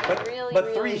don't. But Really, but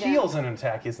really 3 don't. heals in an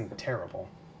attack isn't terrible.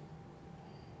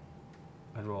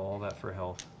 I'd roll all that for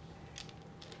health.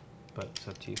 But it's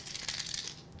up to you.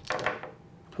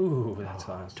 Ooh, that's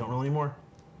awesome. Don't roll anymore.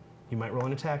 You might roll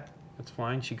an attack. That's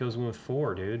fine. She goes in with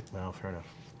 4, dude. Well, fair enough.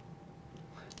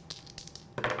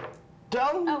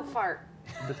 Don't. Oh, fart.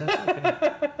 But that's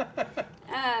okay.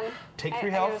 Take I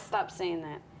 3 gotta health. stop saying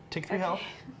that. Take 3 Okay. health.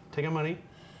 Take out money.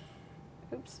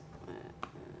 Oops.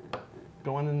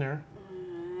 Go on in there.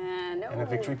 No. And a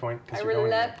victory point I because you're going.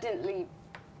 reluctantly.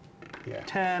 Yeah.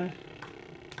 10.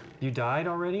 You died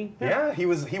already? Yeah, he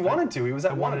wanted to. He was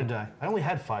at I wanted to 1. die. I only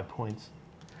had 5 points.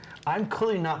 I'm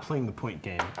clearly not playing the point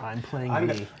game. I'm playing I'm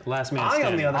the. gonna- Last man I, on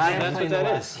standing. the other I hand, am That's playing what the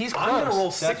that last. is. He's I'm gonna close. roll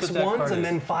That's 6 what that ones card and is.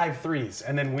 then 5 threes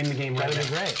and then win the game right That'd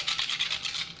be now. great.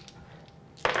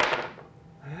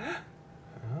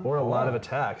 Or a lot of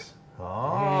attacks.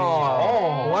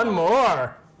 Oh, one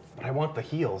more. But I want the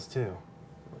heals too.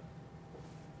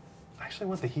 I actually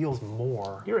want the heals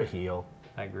more. You're a heel.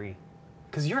 I agree.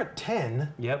 Because you're at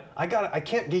 10. Yep. I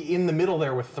can't get in the middle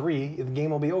there with 3. The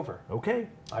game will be over. Okay.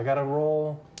 I gotta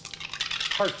roll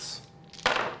hearts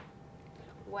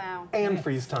Wow. and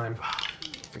freeze time.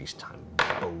 Freeze time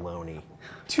baloney.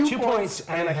 2 points points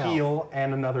and and a a health. heal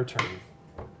and another turn.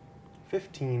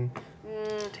 15.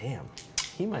 Damn.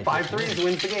 He might. 5 get threes you.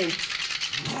 wins the game.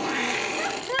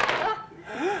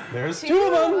 There's 2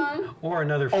 Two of them. Or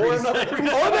another Or freeze. another freeze.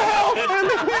 Or the health and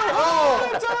the heal. Oh,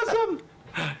 that's awesome.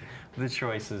 The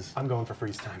choices. I'm going for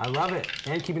freeze time. I love it.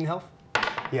 And keeping health.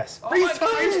 Yes. Freeze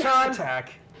time!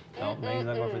 Attack. Oh, maybe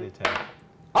not going for the attack.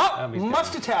 Oh, he's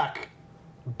must down. attack.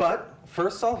 But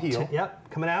first I'll heal. Yep,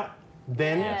 coming out.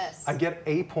 Then Yes. I get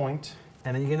a point.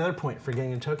 And then you get another point for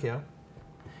getting in Tokyo.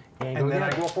 And go then I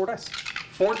again. roll 4 dice.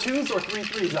 4 2s or 3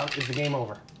 threes out is the game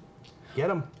over. Get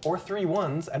him. Or 3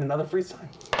 1s and another freeze time.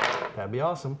 That'd be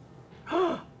awesome. Do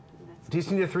you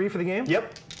just need a 3 for the game?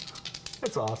 Yep.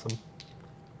 That's awesome.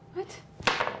 What?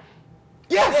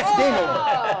 Yes! Game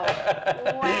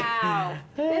over. Oh, wow.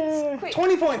 That's quick.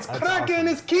 20 points. Kraken awesome.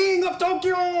 is king of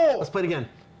Tokyo. Let's play it again.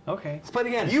 Okay. Let's play it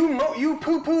again. You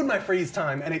poo-pooed my freeze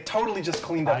time, and it totally just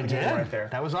cleaned up I the did. game right there.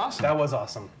 That was awesome. That was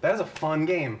awesome. That is a fun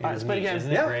game. All right, let's play it again.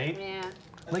 Isn't Yeah. it great? Yeah.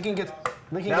 Lincoln gets.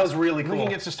 Lincoln That gets, was really cool. Lincoln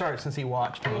gets to start since he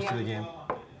watched most of the game.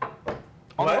 What?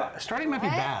 Although, starting might be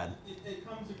What? bad. It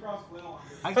comes across well on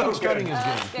this. I think Oh, starting good. is good.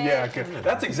 That's good. Yeah, good.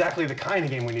 That's exactly the kind of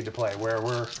game we need to play, where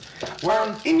we're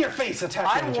in your face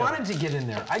attacking I each wanted other. to get in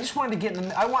there. I just wanted to get in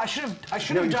the. I should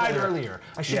have No, you died should have. earlier.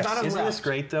 I should Yes. not have Isn't left. this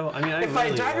great though? I mean, If I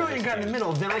really died love earlier and this got in the game.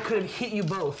 middle, then I could have hit you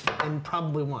both and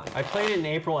probably won. I played it in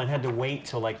April and had to wait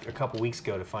till like a couple weeks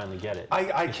ago to finally get it.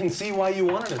 I can see why you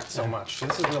wanted it so much.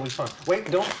 This is really fun.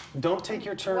 Wait, don't take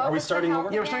your turn. What Are we was the starting health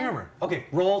over? Yeah, we're starting again? over. Okay,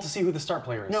 roll to see who the start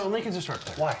player is. No, Lincoln's a start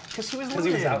player. Why? Because he was Because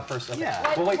he was limited. out first. Okay. Yeah.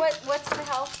 What, Well, wait. what's the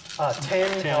health?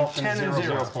 10 health 10 and and 0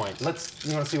 0 points.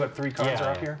 You want to see what 3 cards Yeah, are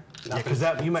up yeah. here? Yeah, because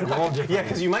that you might roll differently. Yeah,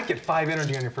 because you might get 5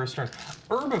 energy on your first turn.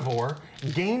 Herbivore,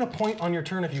 gain a point on your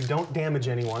turn if you don't damage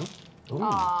anyone.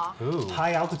 Aw. Ooh.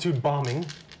 High altitude bombing.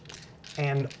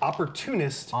 And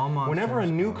opportunist, All monsters whenever a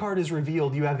new are- card is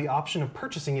revealed, you have the option of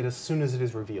purchasing it as soon as it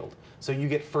is revealed. So you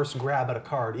get first grab at a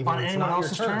card, even On if it's anyone not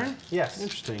else's your turn. turn? Yes.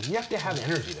 Interesting. You have to have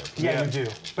energy though. Yeah, Yeah. you do.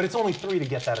 But it's only 3 to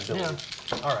get that ability.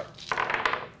 All right.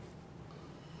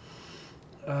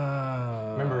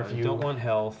 Remember, if you- don't want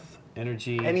health,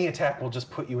 energy. Any attack will just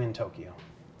put you in Tokyo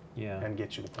Yeah. and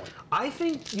get you the point. I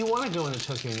think you want to go into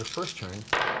Tokyo on your first turn.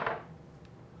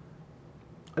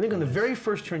 I think on the very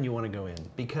first turn you want to go in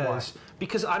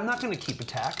because I'm not going to keep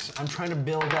attacks. I'm trying to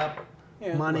build up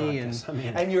money and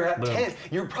And you're at Boom. 10.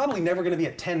 You're probably never going to be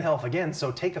at 10 health again, so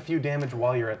take a few damage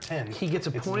while you're at 10. he gets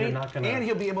a You're point, not gonna, and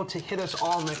he'll be able to hit us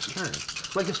all next turn.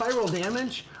 Like if I roll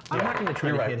damage, I'm Yeah, not going to try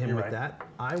you're to right, hit him you're with right. that.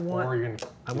 I want. Or you're I not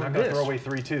want going to this. throw away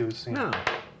 3 twos. you know. No,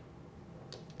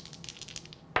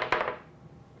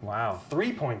 Wow.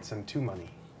 3 points and 2 money.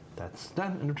 that's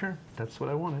done. End of turn. That's what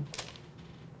I wanted.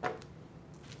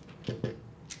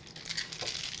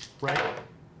 Right.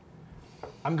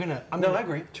 I'm gonna. No, I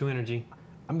agree. 2 energy.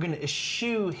 I'm gonna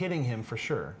eschew hitting him for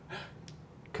sure,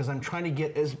 because I'm trying to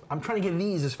get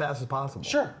these as fast as possible.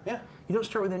 Sure, yeah. You don't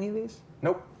start with any of these?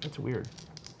 Nope. That's weird.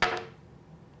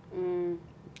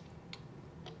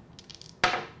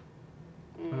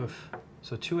 Oof.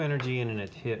 So 2 energy and a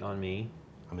hit on me.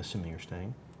 I'm assuming you're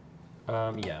staying.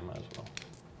 Yeah, might as well.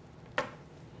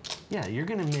 Yeah, you're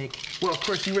gonna make. Well, of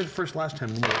course, you were the first last time,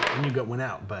 and you went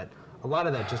out. But a lot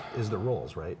of that just is the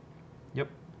rolls, right? Yep.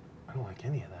 I don't like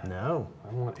any of that. No.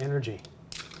 I want energy.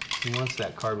 He wants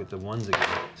that card with the ones again.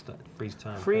 Freeze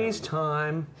time. Freeze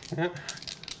time.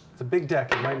 It's a big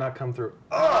deck. It might not come through.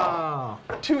 Oh.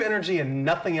 2 energy and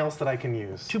nothing else that I can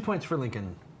use. 2 points for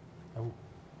Lincoln. Oh.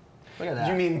 Look at that.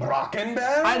 You mean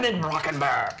Brockenberg? I meant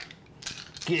Brockenberg.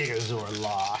 Gigazor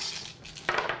lost.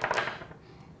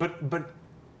 But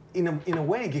in a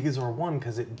way, Gigazor won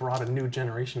because it brought a new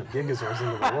generation of Gigazors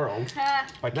into the world. I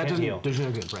That can't doesn't heal. do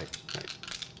no good, right?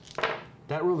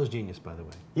 That rule is genius, by the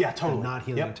way. Yeah, The totally. not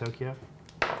healing Yep. in Tokyo.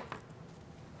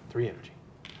 3 energy.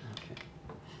 Okay.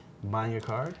 Buying your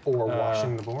card. Or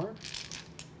washing the board.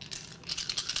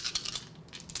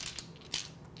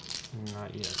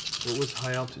 Not yet. What was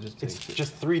high altitude? It's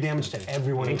just 3 damage to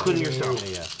everyone, Including you. yourself.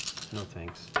 Yeah. No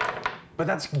thanks. But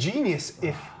that's genius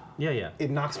if Yeah. it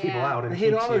knocks people Yeah. out and I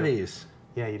hate keeps all of you. these.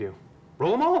 Yeah, you do.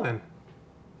 Roll them all then.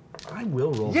 I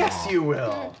will roll them Yes, all. you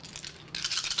will.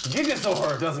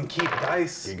 Gigazor doesn't keep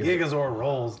dice. Gigazor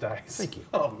rolls dice. Thank you.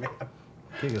 Oh man,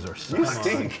 Gigazor you sucks.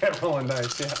 stink at rolling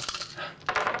dice.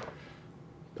 Yeah.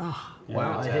 Oh, Yeah,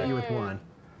 wow, I attack. hit you with 1.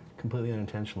 Completely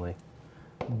unintentionally.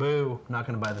 Boo, not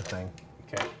gonna buy the thing.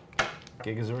 Okay.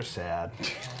 Gigazor sad.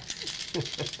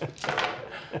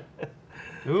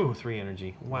 Ooh, 3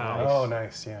 energy. Wow. Oh,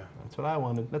 nice. Yeah. That's what I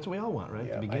wanted. That's what we all want, right? At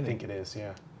Yeah. the I beginning. think it is.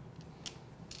 Yeah.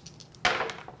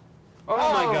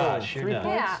 Oh my Oh, gosh, you're 3 done.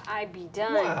 points. Yeah, I'd be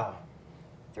done. Wow.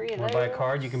 3 of Want those. to buy a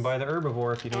card? You can buy the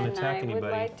herbivore if you don't and attack I anybody.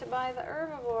 would like to buy the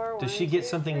herbivore. Does she 1, get 2,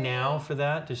 something 3. now for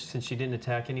that, just since she didn't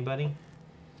attack anybody?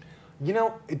 You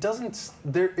know, it doesn't.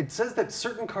 There. It says that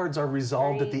certain cards are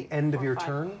resolved at the 3, end of 4, your 5.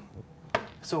 turn.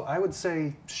 So I would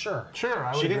say sure. Sure,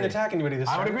 I would She didn't agree. attack anybody this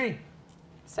I turn. would agree.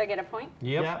 So I get a point?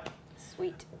 Yep.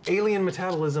 Sweet. Alien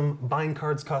metabolism. Bind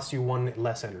cards cost you 1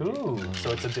 less energy. Ooh.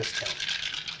 So it's a discount.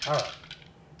 All right.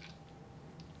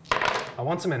 I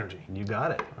want some energy. You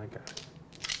got it. I got it.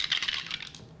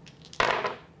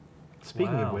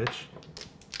 Speaking Wow. of which.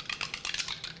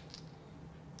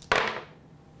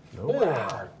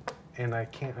 Or, and I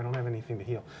don't have anything to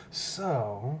heal.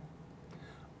 So,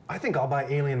 I think I'll buy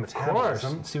Alien Of course.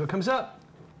 Metabolism. Let's see what comes up.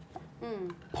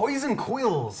 Poison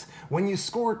Quills. When you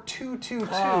score 2/2/2,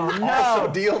 Oh, no. also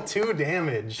deal 2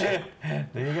 damage. There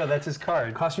you go. That's his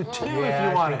card. Cost you 2 Yeah, if you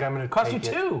I want think it. I'm gonna Cost you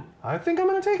take it. 2. I think I'm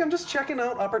gonna take. I'm just checking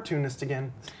out Opportunist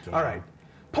again. All right.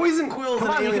 Poison Quills Come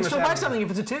and on, you Alien can still buy Metabolism. something if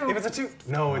it's a 2. If it's a 2,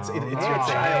 no, it's your Oh,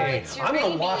 child. it's your I'm gonna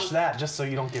baby. wash that just so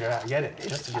you don't get it,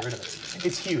 just to get rid of it.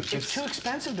 It's huge. It's too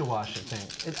expensive to wash it,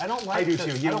 thing. I don't like I do the-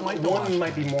 too. I You don't like the wash one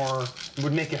might be thing. more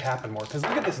would make it happen more because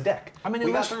look at this deck. I mean, we got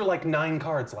unless- through like 9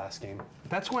 cards last game.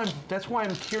 That's why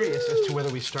I'm curious as to whether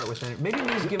we start with any. Maybe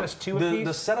these give us 2 The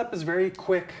apiece. setup is very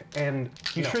quick and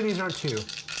You no. sure these aren't 2?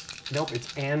 Nope,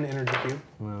 it's an energy cube.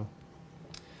 Well,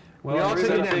 Well, We all Rita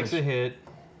take takes damage. a hit.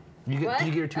 did you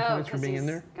get your 2 Oh, points for 'cause being in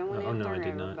he's there? Going Oh, no, I after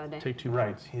did not. everybody. Take 2 Right,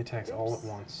 points. he attacks all at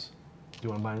once. Do you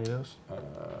want to buy any of those?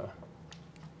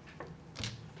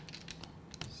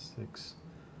 6.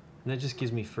 And that just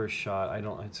gives me first shot. I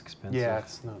don't. It's expensive. Yeah,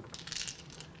 it's not.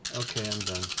 Okay, I'm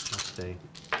done. I'll stay.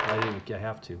 I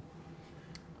have to.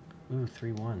 Ooh,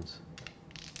 3 1s.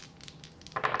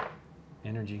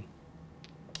 Energy.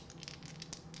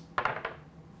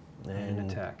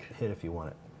 And attack. Hit if you want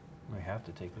it. I have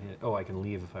to take the hit. Oh, I can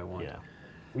leave if I want. Yeah.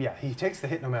 Yeah, he takes the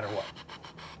hit no matter what.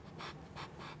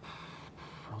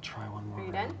 I'll try one more Are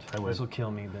you round. done? I would. This will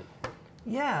kill me, but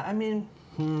Yeah, I mean,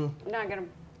 I'm not gonna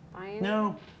buy any.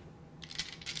 no.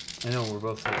 I know we're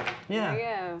both safe. Yeah.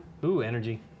 There you Ooh,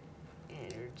 energy. go.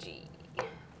 Energy.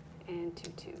 And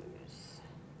 2 2s.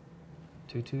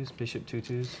 2 2s. Bishop 2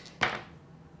 2s.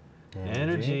 Energy.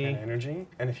 Energy. And energy.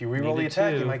 And if you reroll the Needed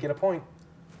attack, 2. you might get a point.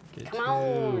 Get Come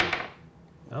on. 2.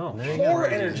 Oh, There you go. 4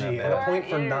 Energy's energy not and a bad. point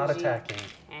for not energy. attacking.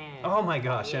 And Oh my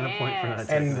gosh, and a point for not Yes.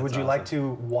 attacking. And That's would you awesome. like to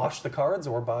wash the cards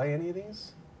or buy any of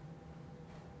these?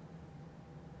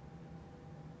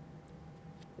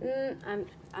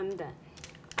 I'm done.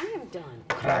 I am done.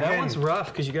 That one's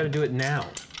rough because you got to do it now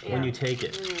when Yeah. you take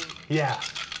it. Yeah,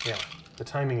 yeah. The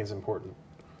timing is important.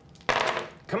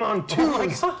 Come on,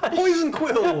 2s! Poison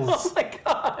Quills! Oh my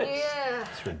god! Yeah.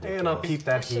 And I'll keep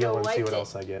that I should've heal and see liked what it.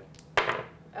 else I get.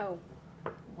 Oh.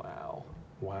 Wow.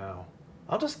 Wow.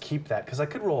 I'll just keep that because I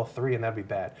could roll a 3 and that'd be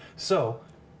bad. So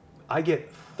I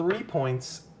get 3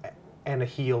 points and a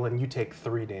heal, and you take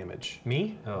 3 damage.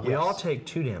 Me? Oh. We Yes. all take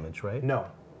 2 damage, right? No.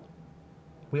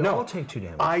 We No. all take 2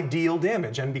 damage. I deal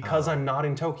damage, and because I'm not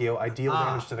in Tokyo, I deal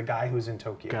damage to the guy who's in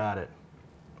Tokyo. Got it.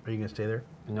 Are you going to stay there?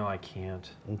 No, I can't.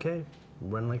 Okay.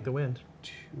 Run like the wind.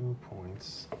 2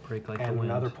 points. Break like the And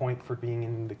wind. another point for being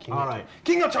in the King All of right.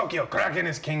 King of Tokyo! Kraken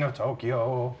is King of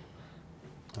Tokyo!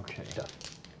 Okay. Done.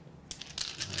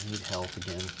 I need health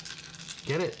again.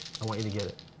 Get it. I want you to get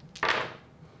it.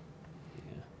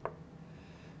 Yeah.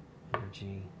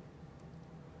 Energy.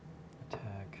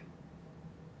 Attack.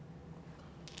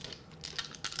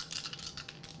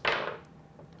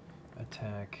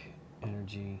 Attack.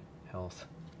 Energy. Health.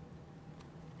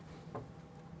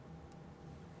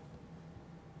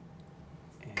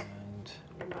 And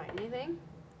You buy anything?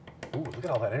 Ooh, look at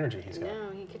all that energy he's got.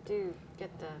 No, he could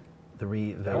get the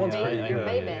That one's Maybe pretty your good.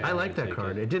 Maybach. I like that Take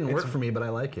card. it. It didn't It's- work for me, but I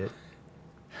like it.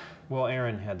 well,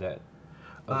 Aaron had that.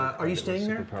 other Are card you that was staying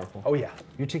super there? Powerful. Oh yeah,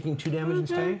 You're taking 2 damage and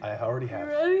staying? I already have.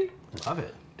 ready? Love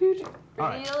it. All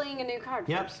right. Revealing a new card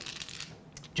Yep. first.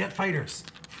 Jet Fighters,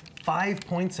 5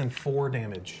 points and 4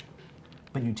 damage.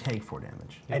 But you take 4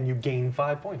 damage. And you gain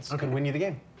 5 points. Okay. Could win you the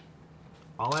game.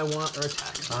 All I want are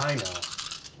attacks. I know.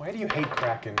 Why do you hate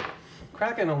Kraken?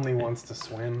 Kraken only wants to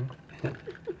swim.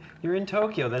 You're in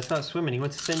Tokyo. That's not swimming. He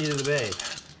wants to send you to the bay.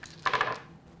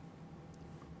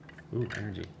 Ooh,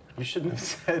 energy. You shouldn't have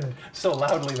said so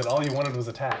loudly that all you wanted was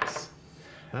attacks.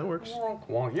 That works. Wonk,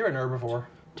 wonk. You're an herbivore.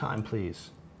 Time, please.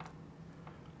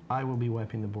 I will be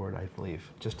wiping the board, I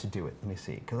believe, just to do it. Let me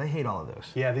see, because I hate all of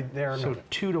those. Yeah, they're So annoying.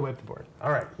 2 to wipe the board.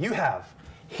 All right, you have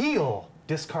heal.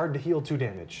 Discard to heal 2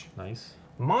 damage. Nice.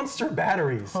 Monster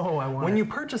batteries. Oh, I want When it. you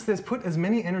purchase this, put as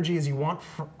many energy as you want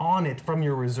on it from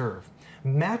your reserve.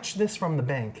 Match this from the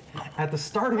bank. At the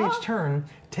start of each turn,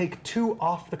 take 2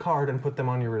 off the card and put them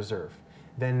on your reserve.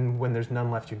 Then when there's none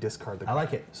left, you discard the card.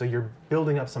 like it. So you're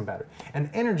building up some battery.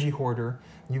 An energy hoarder,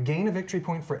 you gain a victory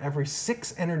point for every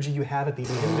 6 energy you have at the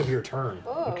end of your turn.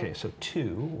 Oh. Okay, so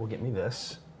 2 will get me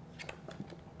this.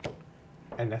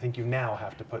 And I think you now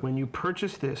have to put... When you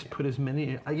purchase this, put as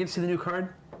many. I get to see the new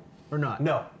card, or not?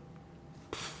 No.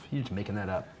 You're just making that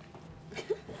up.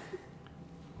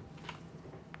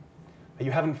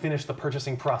 You haven't finished the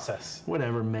purchasing process.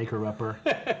 Whatever, maker upper.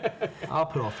 I'll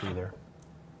put all 3 there.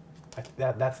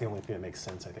 That's the only thing that makes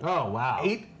sense, I think. Oh wow.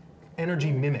 8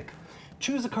 energy mimic.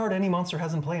 Choose a card any monster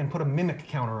has in play and put a mimic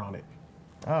counter on it.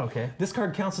 Oh okay. This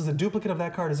card counts as a duplicate of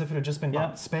that card as if it had just been Yeah.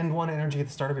 bought. Spend 1 energy at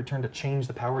the start of your turn to change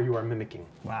the power you are mimicking.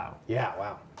 Wow. Yeah,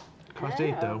 wow. Cost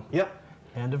 8 though. Yep.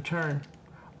 End of turn.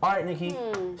 All right, Nikki.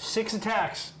 6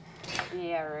 attacks.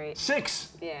 Yeah, right.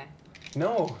 6. Yeah.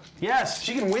 No. Yes.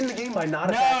 She can win the game by not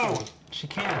No. attacking. She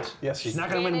can't. Yes, she's she not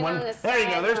gonna win Standing one. on the There you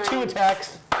go. There's 2 sidelines.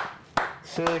 attacks.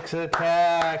 6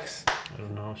 attacks. I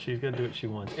don't know. She's got to do what she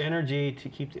wants. Energy to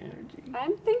keep the energy.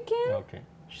 I'm thinking. Okay.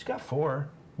 She's got 4.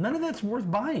 None of that's worth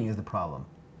buying is the problem.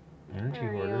 Energy Where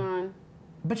are you hoarder. on?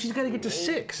 But she's got to get to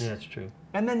 6 Yeah, that's true.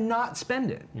 and then not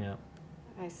spend it. Yeah.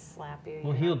 I slap you.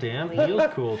 Well, you're heal not gonna damn. leave.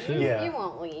 Heal's cool too. Yeah. You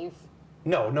won't leave.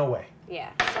 No, no way. Yeah.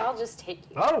 So I'll just hit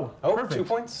you. Oh, Oh, perfect. 2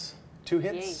 points. 2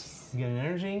 hits. Yes. You get an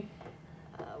energy.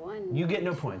 1. You get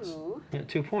no points. 2. Yeah,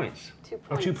 2 points. 2 Oh,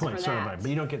 points. 2 points. For Sorry, that. about it, but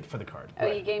you don't get for the card. Oh,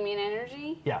 you gave me an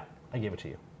energy? Yeah, I gave it to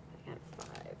you. I got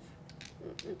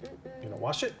 5. You gonna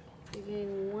wash it? You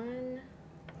gain 1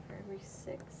 for every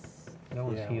 6. That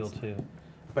one's Yeah, heal let's- too.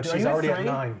 But Are she's you at already at 3?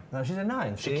 9. No, she's at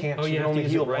 9. She see? can't. Oh, she you can have to only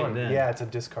use heal it right 1. then. Yeah, it's a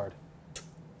discard.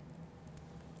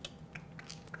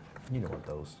 You don't want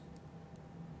those.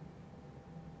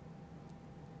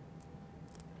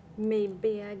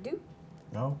 Maybe I do.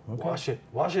 No. Okay. Wash it.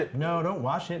 Wash it. No, don't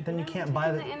wash it. Then you No, can't I'm buy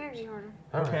taking the. the energy hoarder.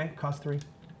 All Okay, right. cost 3.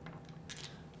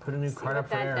 Put a new See card what up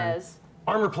for that Aaron. does.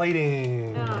 Armor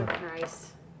plating. Oh, Christ.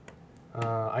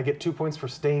 I get 2 points for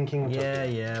staying King of Yeah,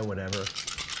 Tokyo. yeah, whatever.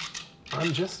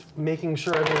 I'm just making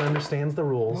sure everyone understands the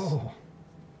rules. Oh.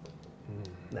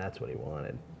 That's what he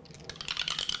wanted.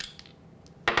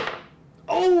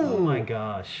 Oh my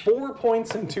gosh. 4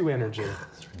 points and 2 energy.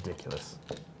 That's ridiculous.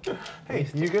 Hey,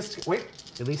 you just wait.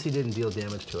 At least he didn't deal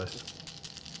damage to us.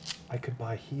 I could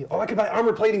buy heal. Oh, I could buy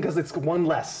armor plating because it's 1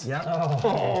 less. Yeah.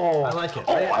 Oh, I like it.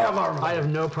 Oh, I have armor. I have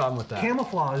no problem with that.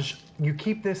 Camouflage. You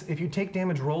keep this. If you take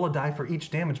damage, roll a die for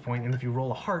each damage point, and if you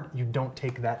roll a heart, you don't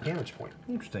take that damage point.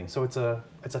 Interesting. So it's a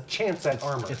chance at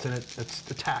armor. It's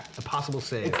attack, a possible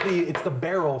save. It's the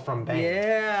barrel from Bang.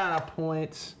 Yeah,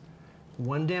 points.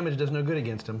 1 damage does no good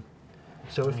against him.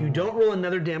 So if you don't roll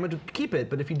another damage, keep it.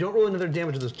 But if you don't roll another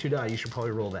damage with those 2 die, you should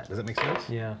probably roll that. Does that make sense?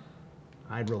 Yeah.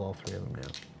 I'd roll all 3 of them now.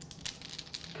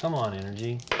 Come on,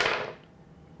 energy.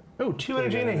 Oh, 2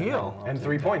 energy and a heal. I'll And take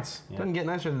 3 that. points. Yeah. Doesn't get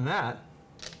nicer than that.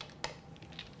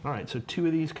 All right, so 2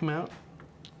 of these come out.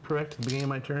 Correct, at the beginning of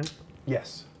my turn?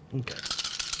 Yes. Okay.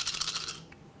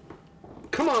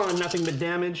 Come on, nothing but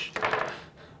damage.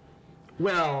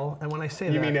 Well, and when I say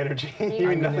You that... mean energy? You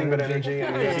mean nothing but energy. Yeah,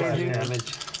 and it's energy. like-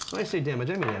 Damage. When I say damage,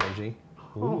 I mean energy.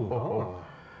 Ooh.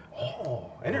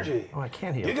 Oh, energy. Oh, I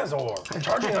can't heal. Gigazor.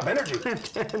 Charging up energy.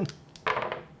 10.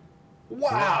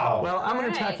 Wow. Well, I'm going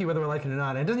to attack Alright. you whether we like it or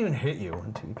not. It doesn't even hit you.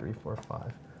 1, 2, 3, 4,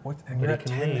 5. What? But You're he at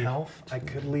can 10 leave. health? I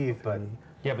could leave, but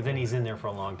Yeah, but then he's in there for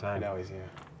a long I time. know he's, yeah.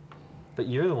 But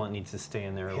you're the one that needs to stay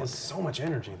in there. He has so much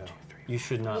energy, though. You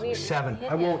should not Maybe leave. 7.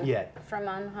 hit I won't him yet, From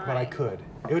on high. but I could.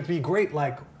 It would be great,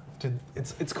 like,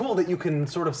 it's cool that you can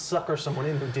sort of sucker someone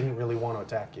in who didn't really want to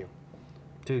attack you.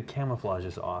 Dude, camouflage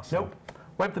is awesome. Nope.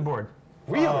 Wipe the board.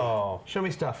 Really? Oh. Show me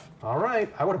stuff. All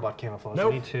right, I would have bought camouflage.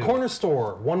 Nope. Me too. Corner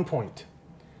store, 1 point.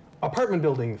 Apartment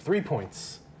building, 3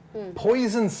 points.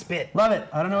 Poison spit. Love it.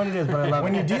 I don't know what it is, but I love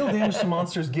When you it. deal damage to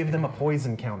monsters, give them a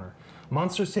poison counter.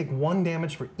 Monsters take 1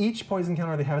 damage for each poison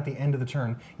counter they have at the end of the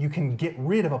turn. You can get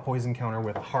rid of a poison counter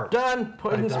with a heart. Done.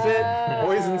 Poison That spit. does-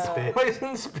 Poison spit.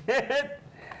 Poison spit.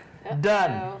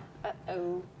 Done.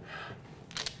 Uh-oh.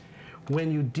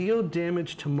 When you deal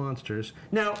damage to monsters.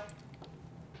 Now,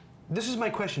 this is my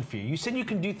question for you. You said you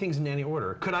can do things in any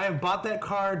order. Could I have bought that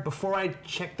card before I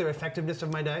checked the effectiveness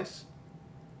of my dice?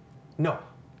 No.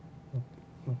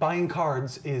 Buying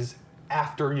cards is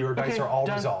after your dice are all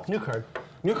done. resolved. New card.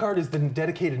 New card is the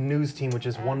dedicated news team, which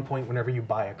is 1 point whenever you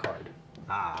buy a card.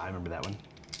 Ah, I remember that one.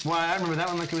 Well, I remember that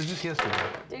one like it was just yesterday.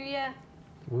 Do ya?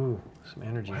 Ooh, some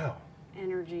energy. Wow.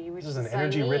 Energy, which This is an I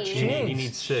energy-rich need game. You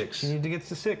need 6. She needs to get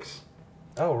to 6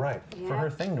 Oh, right. for Yeah. her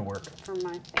thing to work. for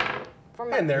my thing. For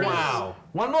my And there it thing. is. Wow.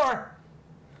 One more.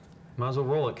 Might as well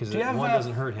roll it because Do you have one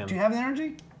doesn't hurt him. Do you have the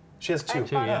energy? She has 2.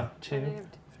 Two, yeah. 2,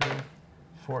 Moved. 3,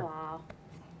 4. Claw.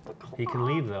 He can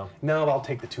leave though. No, I'll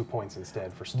take the 2 points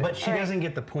instead for staying. But she Alright. doesn't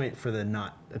get the point for the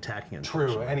not attacking. True,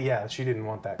 unfortunately. and yeah, she didn't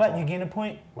want that. But call. you gain a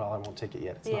point. Well, I won't take it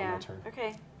yet. It's not Yeah. my turn. Okay.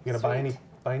 You gonna buy Sweet.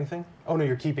 anything? Oh no,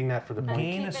 you're keeping that for the point.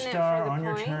 Gain a keeping it star for the on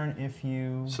your point. turn if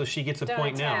you. So she gets a Don't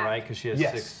point now, attack. right? Because she has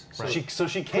Yes. 6. So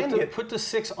she can get. Put the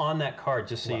 6 on that card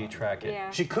just so you track it.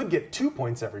 Yeah. She could get 2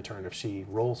 points every turn if she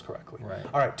rolls correctly. Right.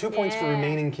 All right, 2 points for Yeah.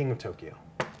 remaining King of Tokyo.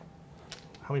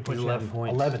 How many points? 11 you have?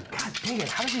 points. 11. God dang it!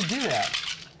 How does he do that?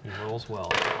 He rolls well.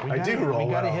 I do roll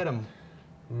We gotta well. hit him.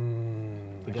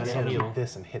 We I got can't to do heal.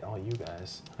 this and hit all you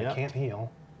guys. I Yep. can't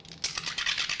heal.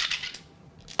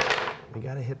 We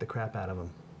gotta hit the crap out of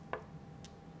him.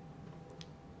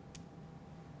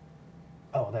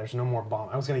 Oh, there's no more bomb.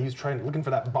 I was gonna looking for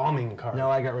that bombing card. No,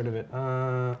 I got rid of it.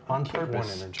 On On keep 1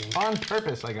 purpose. energy. On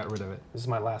purpose, I got rid of it. This is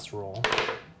my last roll.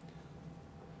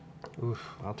 Oof.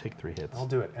 I'll take 3 hits. I'll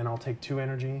do it, and I'll take 2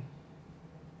 energy.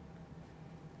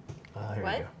 Here we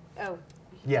What? go. Oh.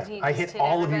 Yeah, Did he I just hit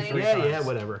all of you everybody? 3 Yeah, times. yeah,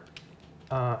 whatever.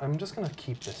 I'm just gonna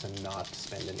keep this and not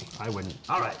spend any. I wouldn't.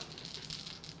 All right.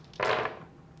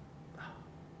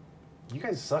 You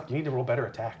guys suck. You need to roll better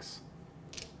attacks.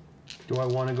 Do I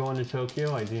want to go into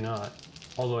Tokyo? I do not.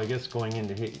 Although I guess going in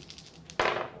to hit.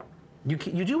 You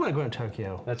do want to go to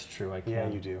Tokyo. That's true. I can. Yeah,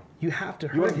 you do. You have to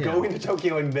You want hurt to him. go into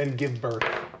Tokyo and then give birth.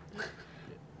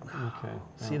 Okay.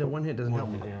 See, the 1 hit doesn't help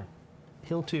me. Yeah.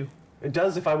 Heal 2. It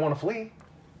does if I want to flee.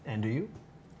 And do you?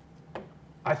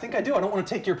 I think I do. I don't want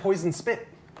to take your poison spit.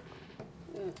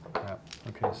 Crap.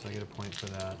 Okay, so I get a point for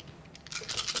that.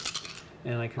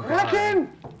 And I can buy. Kraken!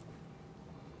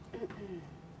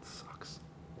 Sucks.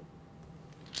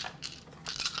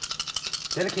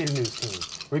 Dedicated news team.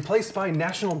 Replaced by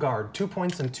National Guard. 2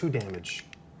 points and 2 damage.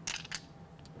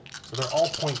 So they're all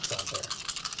points out there.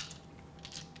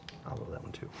 I'll roll that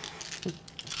one too.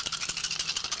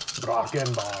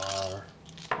 Brockenbar.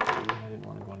 I didn't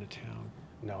want to go into town.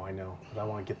 No, I know. But I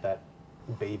want to get that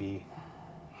baby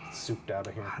souped out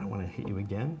of here. I don't want to hit you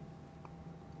again.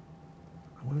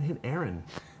 I want to hit Aaron.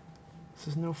 This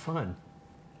is no fun.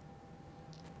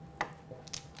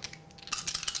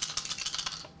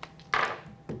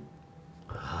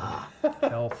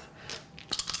 Health.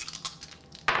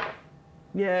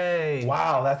 Yay!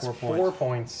 Wow, that's 4 4 points.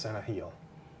 points and a heal.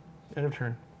 End of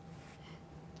turn.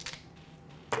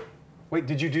 Wait,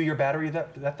 did you do your battery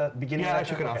at the beginning Yeah, of I that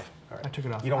took turn? it Okay, off. all right. I took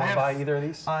it off. You don't I want to have- buy either of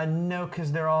these? No,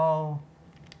 because they're all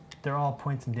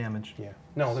points and damage. Yeah.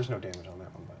 No, there's no damage on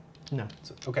that one, but No.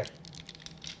 okay.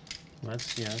 That's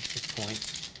 6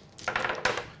 points.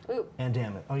 Ooh. And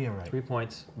damn it. Oh, yeah, right. 3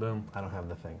 points. Boom. I don't have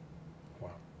the thing.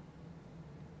 Wow.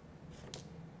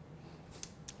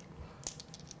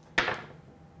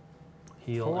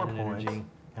 Heal 4 and points energy.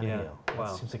 and Yeah. a heal.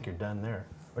 Wow. Seems like you're done there.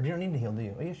 Or you don't need to heal, do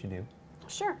you? Oh, yes, you do.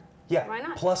 Sure. Yeah. Why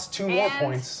not? Plus 2 more And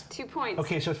points. 2 points.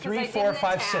 Okay, so 'cause 3, I 4, didn't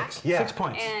 5, attack, 6. Yeah. 6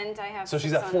 points. And I have So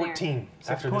she's 6 at on there. 14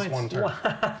 after this points. one turn.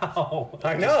 Wow.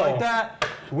 I know. Like that.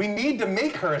 We need to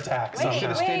make her attack Wait, somehow. Should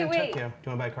have stayed in wait. Tokyo. Do you want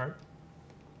to buy a card?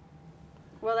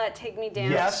 Will that take me down?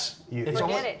 Yes. Forget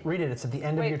almost, it. read it. It's at the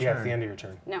end of Wait. your turn. Yeah, it's the end of your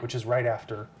turn. No. Which is right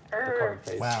after the card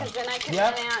phase. Wow. Because then I can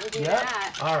Yep. run out and do Yep.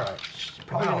 that. All right.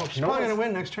 Probably Wow. gonna, she's No probably one's- gonna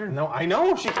win next turn. No, I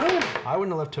know she could. I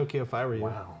wouldn't have left Tokyo if I were you.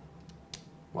 Wow.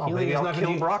 Well, Healing maybe is I'll not kill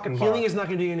gonna do, Brockenbach. healing is not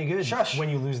going to do you any good Shush. when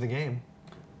you lose the game.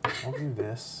 I'll do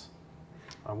this.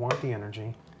 I want the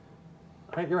energy.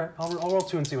 All right, you're right. I'll roll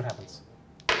 2 and see what happens.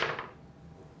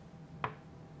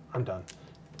 I'm done.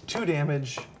 2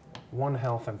 damage, 1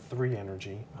 health, and 3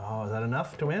 energy. Oh, is that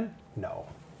enough to win? No.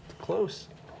 Close.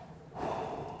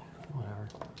 Whatever.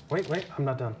 Wait, I'm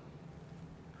not done.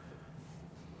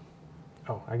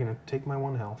 Oh, I'm gonna take my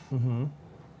 1 health. Mm-hmm.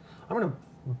 I'm gonna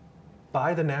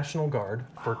buy the National Guard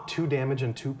for 2 damage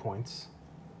and 2 points.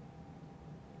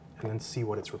 And then see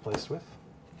what it's replaced with.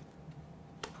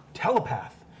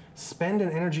 Telepath. Spend an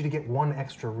energy to get 1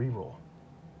 extra reroll.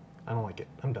 I don't like it.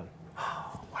 I'm done.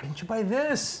 Why didn't you buy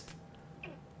this?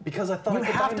 Because I thought You I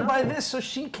could have to buy nothing. this so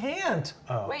she can't.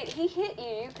 Oh. Right? He hit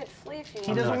you. You could flee if you He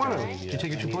wanted. doesn't want to. right? Did you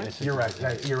take your 2 points? You're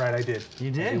right. You're right. I did. You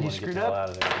I did. do You wanna get screwed the hell up. out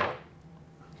of there.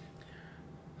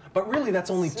 But really, that's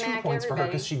only 2 Smack points for her everybody.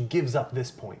 because she gives up this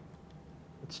point.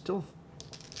 It's still.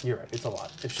 You're right. It's a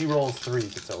lot. If she rolls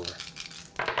 3s, it's over.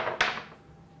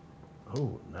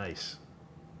 Oh, nice.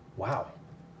 Wow.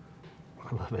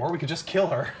 I love it. Or we could just kill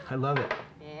her. I love it.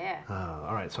 Yeah.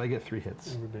 All right, so I get 3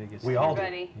 hits. Everybody gets We all do.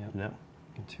 Everybody. Yep. Yep.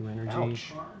 And 2 energy.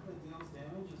 Ouch. Card that deals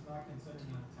damage is not considered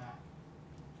an attack.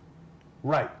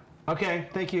 Right. Okay,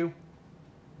 thank you.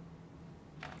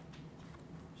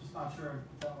 Just not sure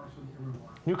if that works with your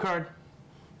reward. New card.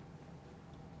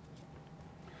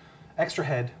 Extra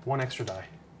head, 1 extra die.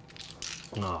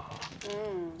 Oh.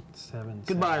 7.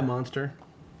 Goodbye, 7. monster.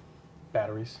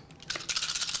 Batteries.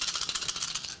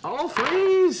 All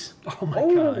 3s. Oh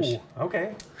my gosh.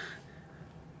 Okay.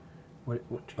 What,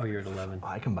 oh, you're at 11. Oh,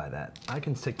 I can buy that. I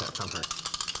can take that from her.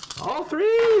 All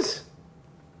 3s.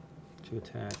 2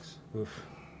 attacks. Oof.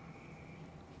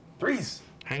 3s.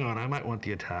 Hang on, I might want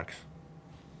the attacks.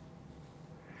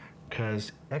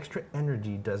 Because extra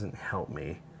energy doesn't help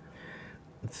me.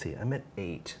 Let's see, I'm at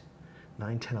 8.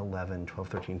 9, 10, 11, 12,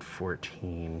 13,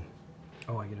 14.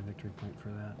 Oh, I get a victory point for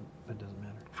that. That doesn't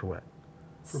matter. For what?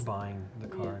 For buying the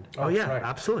card. Oh, yeah, right.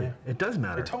 absolutely. Yeah. It does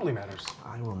matter. It totally matters.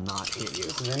 I will not hit you.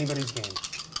 This is anybody's game.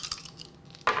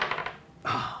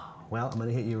 Well, I'm going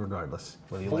to hit you regardless.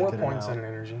 Whether you 4 like it or points not. and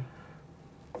an energy.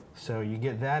 So you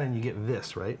get that and you get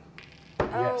this, right? Oh,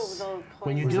 Yes. the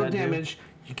When you What does deal that do? damage,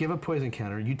 you give a poison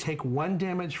counter. You take 1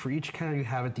 damage for each counter you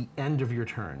have at the end of your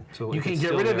turn. So you if can it's get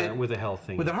still rid of there it with a health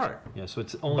thing. with a heart. Yeah, so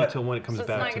it's only But- until when it comes So it's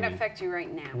back not to going to me. affect you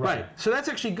right now. Right. So that's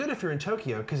actually good if you're in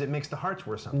Tokyo because it makes the hearts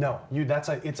worth something. No,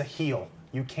 it's a heal.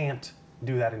 You can't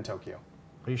do that in Tokyo.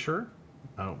 Are you sure?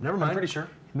 Oh, never mind. I'm pretty sure.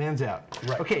 Man's out.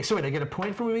 Right. Okay, so wait, I get a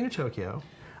point for moving to Tokyo.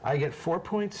 I get 4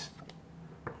 points.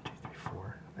 1, 2, 3,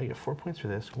 4. I get 4 points for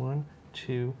this. 1,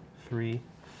 2, 3,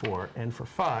 4. And for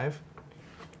 5,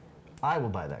 I will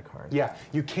buy that card. Yeah,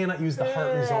 you cannot use the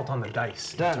heart result on the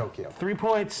dice Done. in Tokyo. 3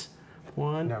 points.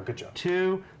 1, No, good job.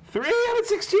 2, 3. I'm at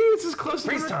 16. This is close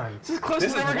Freeze to time. This is close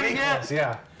This as I'm ever way going to get. close,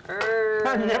 yeah.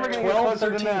 I'm never going to get 12, closer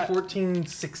 13, than that. 14,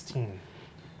 16.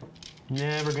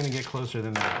 Never going to get closer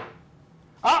than that.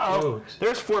 Uh-oh. Oh.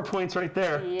 There's 4 points right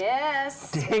there.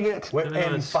 Yes. Dang it. Wait, No, and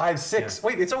it's- 5, 6. yeah.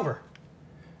 Wait, it's over.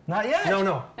 Not yet.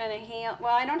 No. Gonna heal.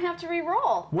 Well, I don't have to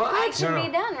re-roll. What? I should No, no.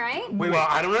 be done, right? Wait, Well,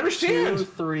 I don't understand. 2,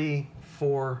 3,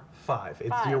 4, 5.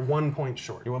 You're 1 point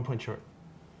short. You're 1 point short.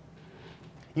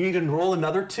 You need to roll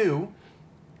another 2,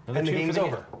 and the 2 game's for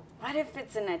over. What if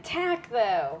it's an attack,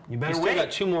 though? You You better still wait.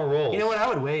 got 2 more rolls. You know what? I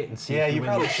would wait and see. Yeah, if you win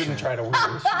probably this shouldn't turn. try to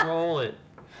win. Roll it.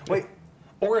 Wait,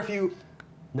 or if you,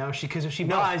 No, because if she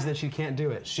No. buys, then she can't do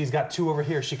it. she's got 2 over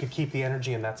here, she could keep the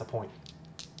energy, and that's a point.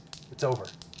 It's over.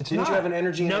 Didn't not. you have an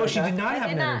energy? No, and she an did attack? not I have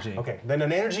did an not. energy. Okay, then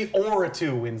an energy or a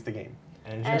 2 wins the game.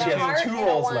 Energy. And she a has heart 2 and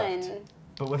rolls a 1. left.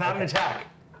 But without an Okay. attack.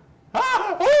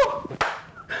 Ah! Oh!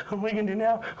 What am I gonna do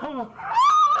now? Oh.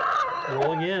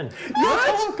 Roll again. What?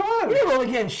 Oh, God. We roll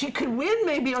again. She could win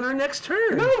maybe on her next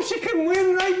turn. No, she can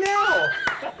win right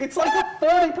now. It's like a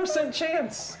 40%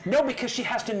 chance. No, because she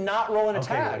has to not roll an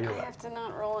Okay, yeah, attack. you're I right. have to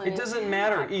not roll It doesn't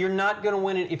matter. You're not going to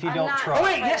win it if you I'm don't not, try. Oh,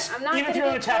 wait, but yes, I'm not even if gonna you're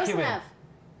get an attack, close you win. enough.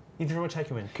 Either roll attack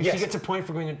you win. Because Yes. she gets a point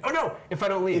for going in. Oh no, if I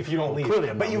don't leave. If you don't leave. Clearly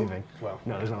I'm but not you, leaving. Well,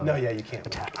 No, there's no No, leave. yeah, you can't.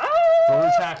 Attack. Oh! Roll an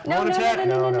attack. No, Roll an no, attack. no,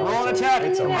 no, no, Roll an no, attack. no,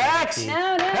 It's no, a no. Hex.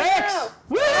 No, no, Hex. no.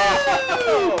 Woo!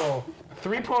 Oh!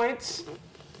 3 points.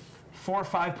 4,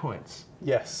 5 points.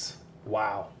 Yes.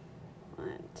 Wow. 1,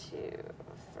 2,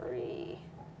 3,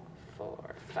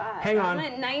 4, 5. Hang on. I'm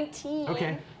at 19.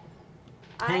 Okay.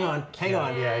 Hang on. Hang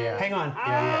on. Yeah. Hang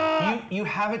on. You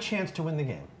have a chance to win the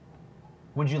game.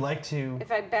 Would you like to? If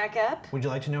I back up, Would you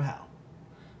like to know how?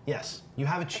 Yes, you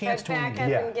have a If I chance to win back the up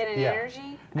game. Yeah, and get an yeah.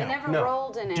 energy? No, I never no.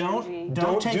 rolled an energy.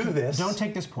 Don't take, do this. Don't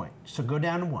take this point. So go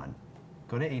down to 1.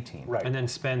 Go to 18. Right. And then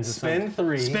spend Spend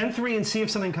 3. Spend 3 and see if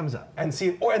something comes up. and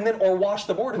see, or wash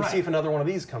the board and Right. see if another one of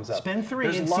these comes up. Spend 3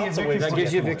 There's and see if lots of victory ways That to point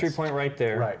gives get you a points. victory point right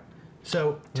there. Right.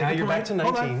 So take Now a you're point. back to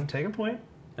Hold on. 19. Take a point.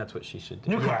 That's what she should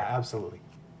do. New Yeah, card. absolutely.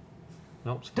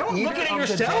 Nope. Don't look at it Eater of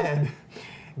the yourself. Dead.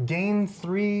 Gain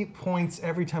 3 points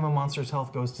every time a monster's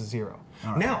health goes to 0.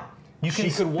 right. Now, You can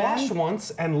she could wash spend- once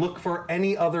and look for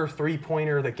any other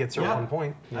 3-pointer that gets her Yeah. 1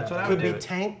 point. That's what I Could would be do.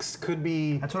 tanks, could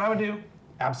be That's what I would do.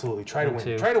 absolutely try to Me win.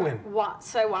 too. Try to win.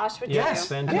 So wash with Yeah, you.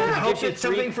 spend And then It hope gives you that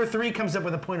something 3. for 3 comes up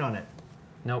with a point on it.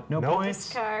 Nope. No Nope. points.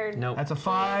 Discard. Nope. That's a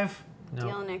 5. Deal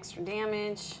Nope. an extra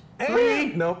damage.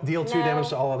 3. Nope. Deal 2 No. damage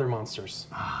to all other monsters.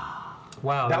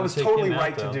 Wow. That would was take totally him out,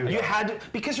 right to though. do. You that. had to,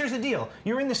 because here's the deal.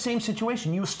 You're in the same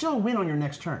situation. You will still win on your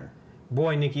next turn.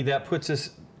 Boy, Nikki, that puts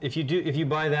us. If you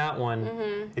buy that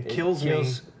one, It kills me.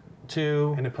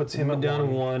 2, And it puts him at down to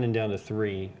 1. 1 and down to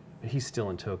 3. He's still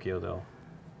in Tokyo though.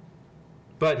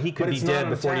 But he could But be it's not dead an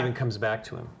before it attack. even comes back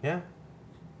to him. Yeah.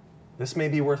 This may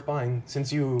be worth buying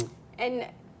since you And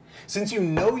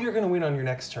know you're going to win on your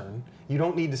next turn. You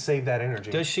don't need to save that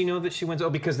energy. Does she know that she wins? Oh,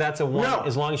 because that's a 1. No.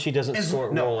 As long as she doesn't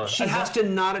roll a. She has to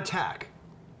not attack.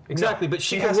 Exactly, but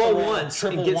she can has to roll once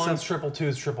triple and get ones, some. triple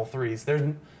 2s, triple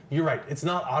 3s. You're right. It's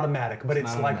not automatic, but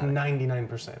it's not like automatic.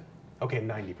 99%. Okay,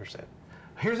 90%.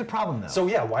 Here's the problem, though. So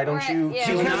yeah, why don't Right, you yeah.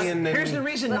 kill Because me and then here's the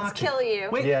reason let's not to. kill you.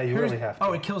 Wait, Yeah, you here's- really have to.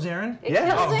 Oh, it kills Aaron? It Yeah.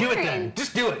 kills Oh, do it Aaron. then.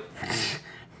 Just do it.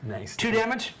 Nice. 2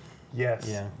 damage? Yes.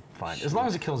 Yeah. Fine. As long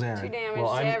as it kills 2 Aaron. damage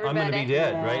Well, to I'm everybody. going to be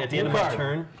dead, right? At the end of my Right.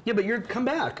 turn. Yeah, but you're come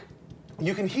back.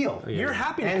 You can heal. You're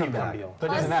happy to And come you can back. heal. But it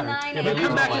Plus doesn't matter. 9 Yeah, but You use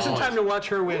come back all just in my time to watch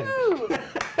her win. Woo!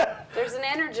 There's an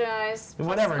energize. Plus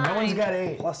Whatever. No 9. one's got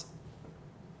 8. Plus,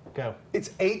 Go.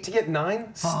 it's 8 to get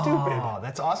 9? Stupid. Oh,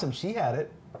 that's awesome. She had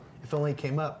it. If only it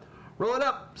came up. Roll it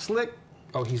up, Slick.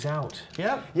 Oh, he's out.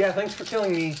 Yep. Yeah, thanks for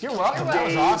killing me. You're welcome. You're That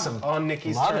was welcome. awesome. On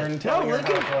Nikki's Love turn, it. No, telling her how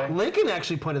to play. Lincoln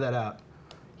actually pointed that out.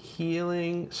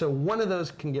 Healing. So one of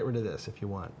those can get rid of this if you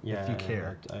want. Yeah. If you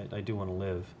care. I do want to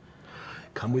live.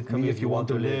 Come with me if you want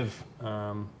to live.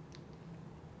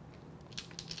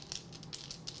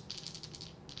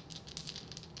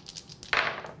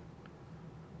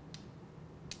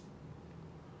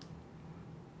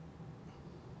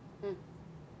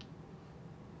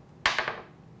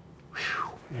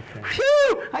 Okay.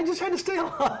 Phew! I just had to stay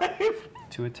alive.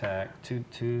 2 attack, two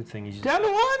thingies, Down to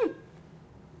 1.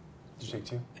 Did you take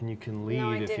 2? and you can No, leave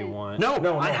I if you didn't. want. No,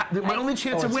 No, my no. only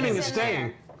chance of it's winning him. is It's in staying.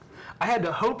 there. I had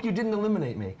to hope you didn't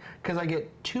eliminate me because I get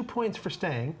 2 points for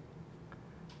staying,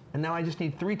 and now I just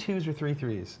need 3 2s or 3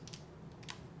 3s.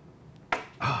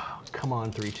 Oh, come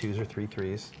on, 3 2s or 3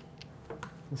 3s.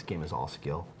 This game is all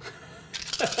skill.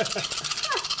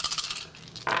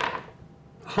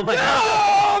 Oh my god.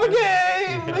 Oh, the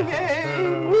game! The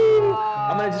game! Woo!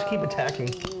 I'm gonna just keep attacking.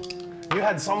 You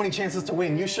had so many chances to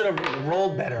win. You should have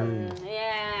rolled better.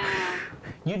 Yeah.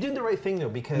 You did the right thing though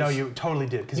because No, you totally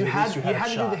did. Because you at had least you to had a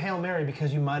do shot. the Hail Mary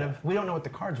because you might have. We don't know what the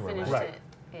cards were. Finished Right? Right.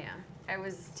 it. Yeah. I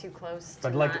was too close to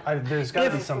But like, not- there's got to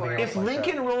be If, something else if like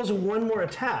Lincoln that. rolls one more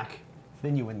attack,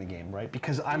 then you win the game, right?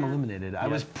 Because I'm eliminated. I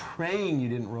was praying you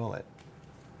didn't roll it.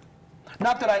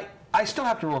 Not that I still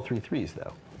have to roll 3 3s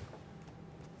though.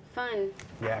 Fun.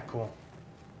 Yeah, cool.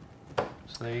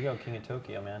 So there you go, King of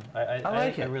Tokyo, man. I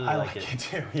like it. I really I like like it. it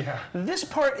too. Yeah. This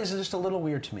part is just a little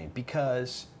weird to me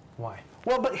because, Why?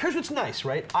 well, but here's what's nice,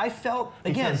 right? I felt,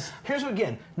 again, Because-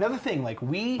 another thing, like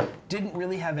we didn't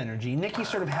really have energy. Nikki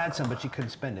sort of had some, but she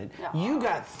couldn't spend it. You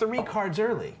got 3 cards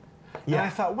early. And Yeah. I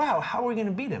thought, wow, how are we going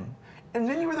to beat him? And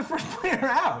then you were the first player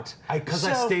out. Because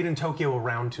I So- stayed in Tokyo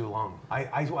around too long. I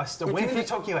went you into think-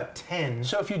 Tokyo at 10.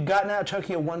 So if you'd gotten out of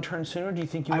Tokyo 1 turn sooner, do you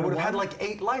think you I would would have have had like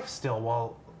 8 life still.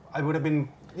 While I would have been.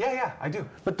 Yeah, I do.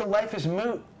 But the life is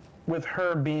moot with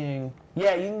her being.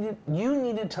 Yeah, you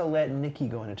needed to let Nikki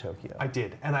go into Tokyo. I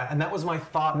did, and that was my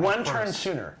thought. at 1 turn first.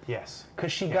 sooner. Yes.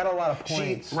 Because she got a lot of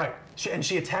points. Right. And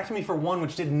she attacked me for 1,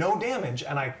 which did no damage,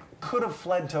 and I could have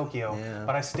fled Tokyo, Yeah.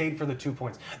 but I stayed for the 2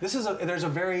 points. There's a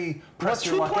very Well, press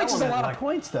your 2 luck points is a element, lot like- of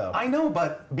points, though. I know,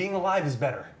 but being alive is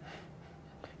better.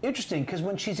 Interesting, because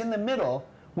when she's in the middle,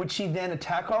 would she then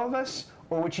attack all of us,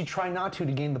 or would she try not to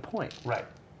gain the point? Right.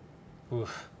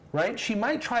 Oof. Right? She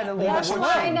might try to leave That's us would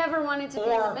why I she- never wanted to be in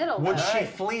Or the middle. would though. she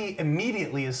flee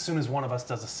immediately as soon as one of us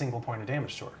does a single point of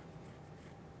damage to her?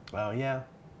 Oh, yeah.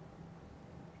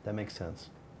 That makes sense.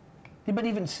 Yeah, but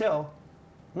even still,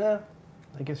 nah,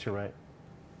 I guess you're right.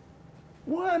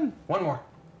 1. One more.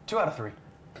 2 out of 3.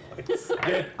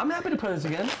 I'm happy to play this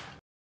again.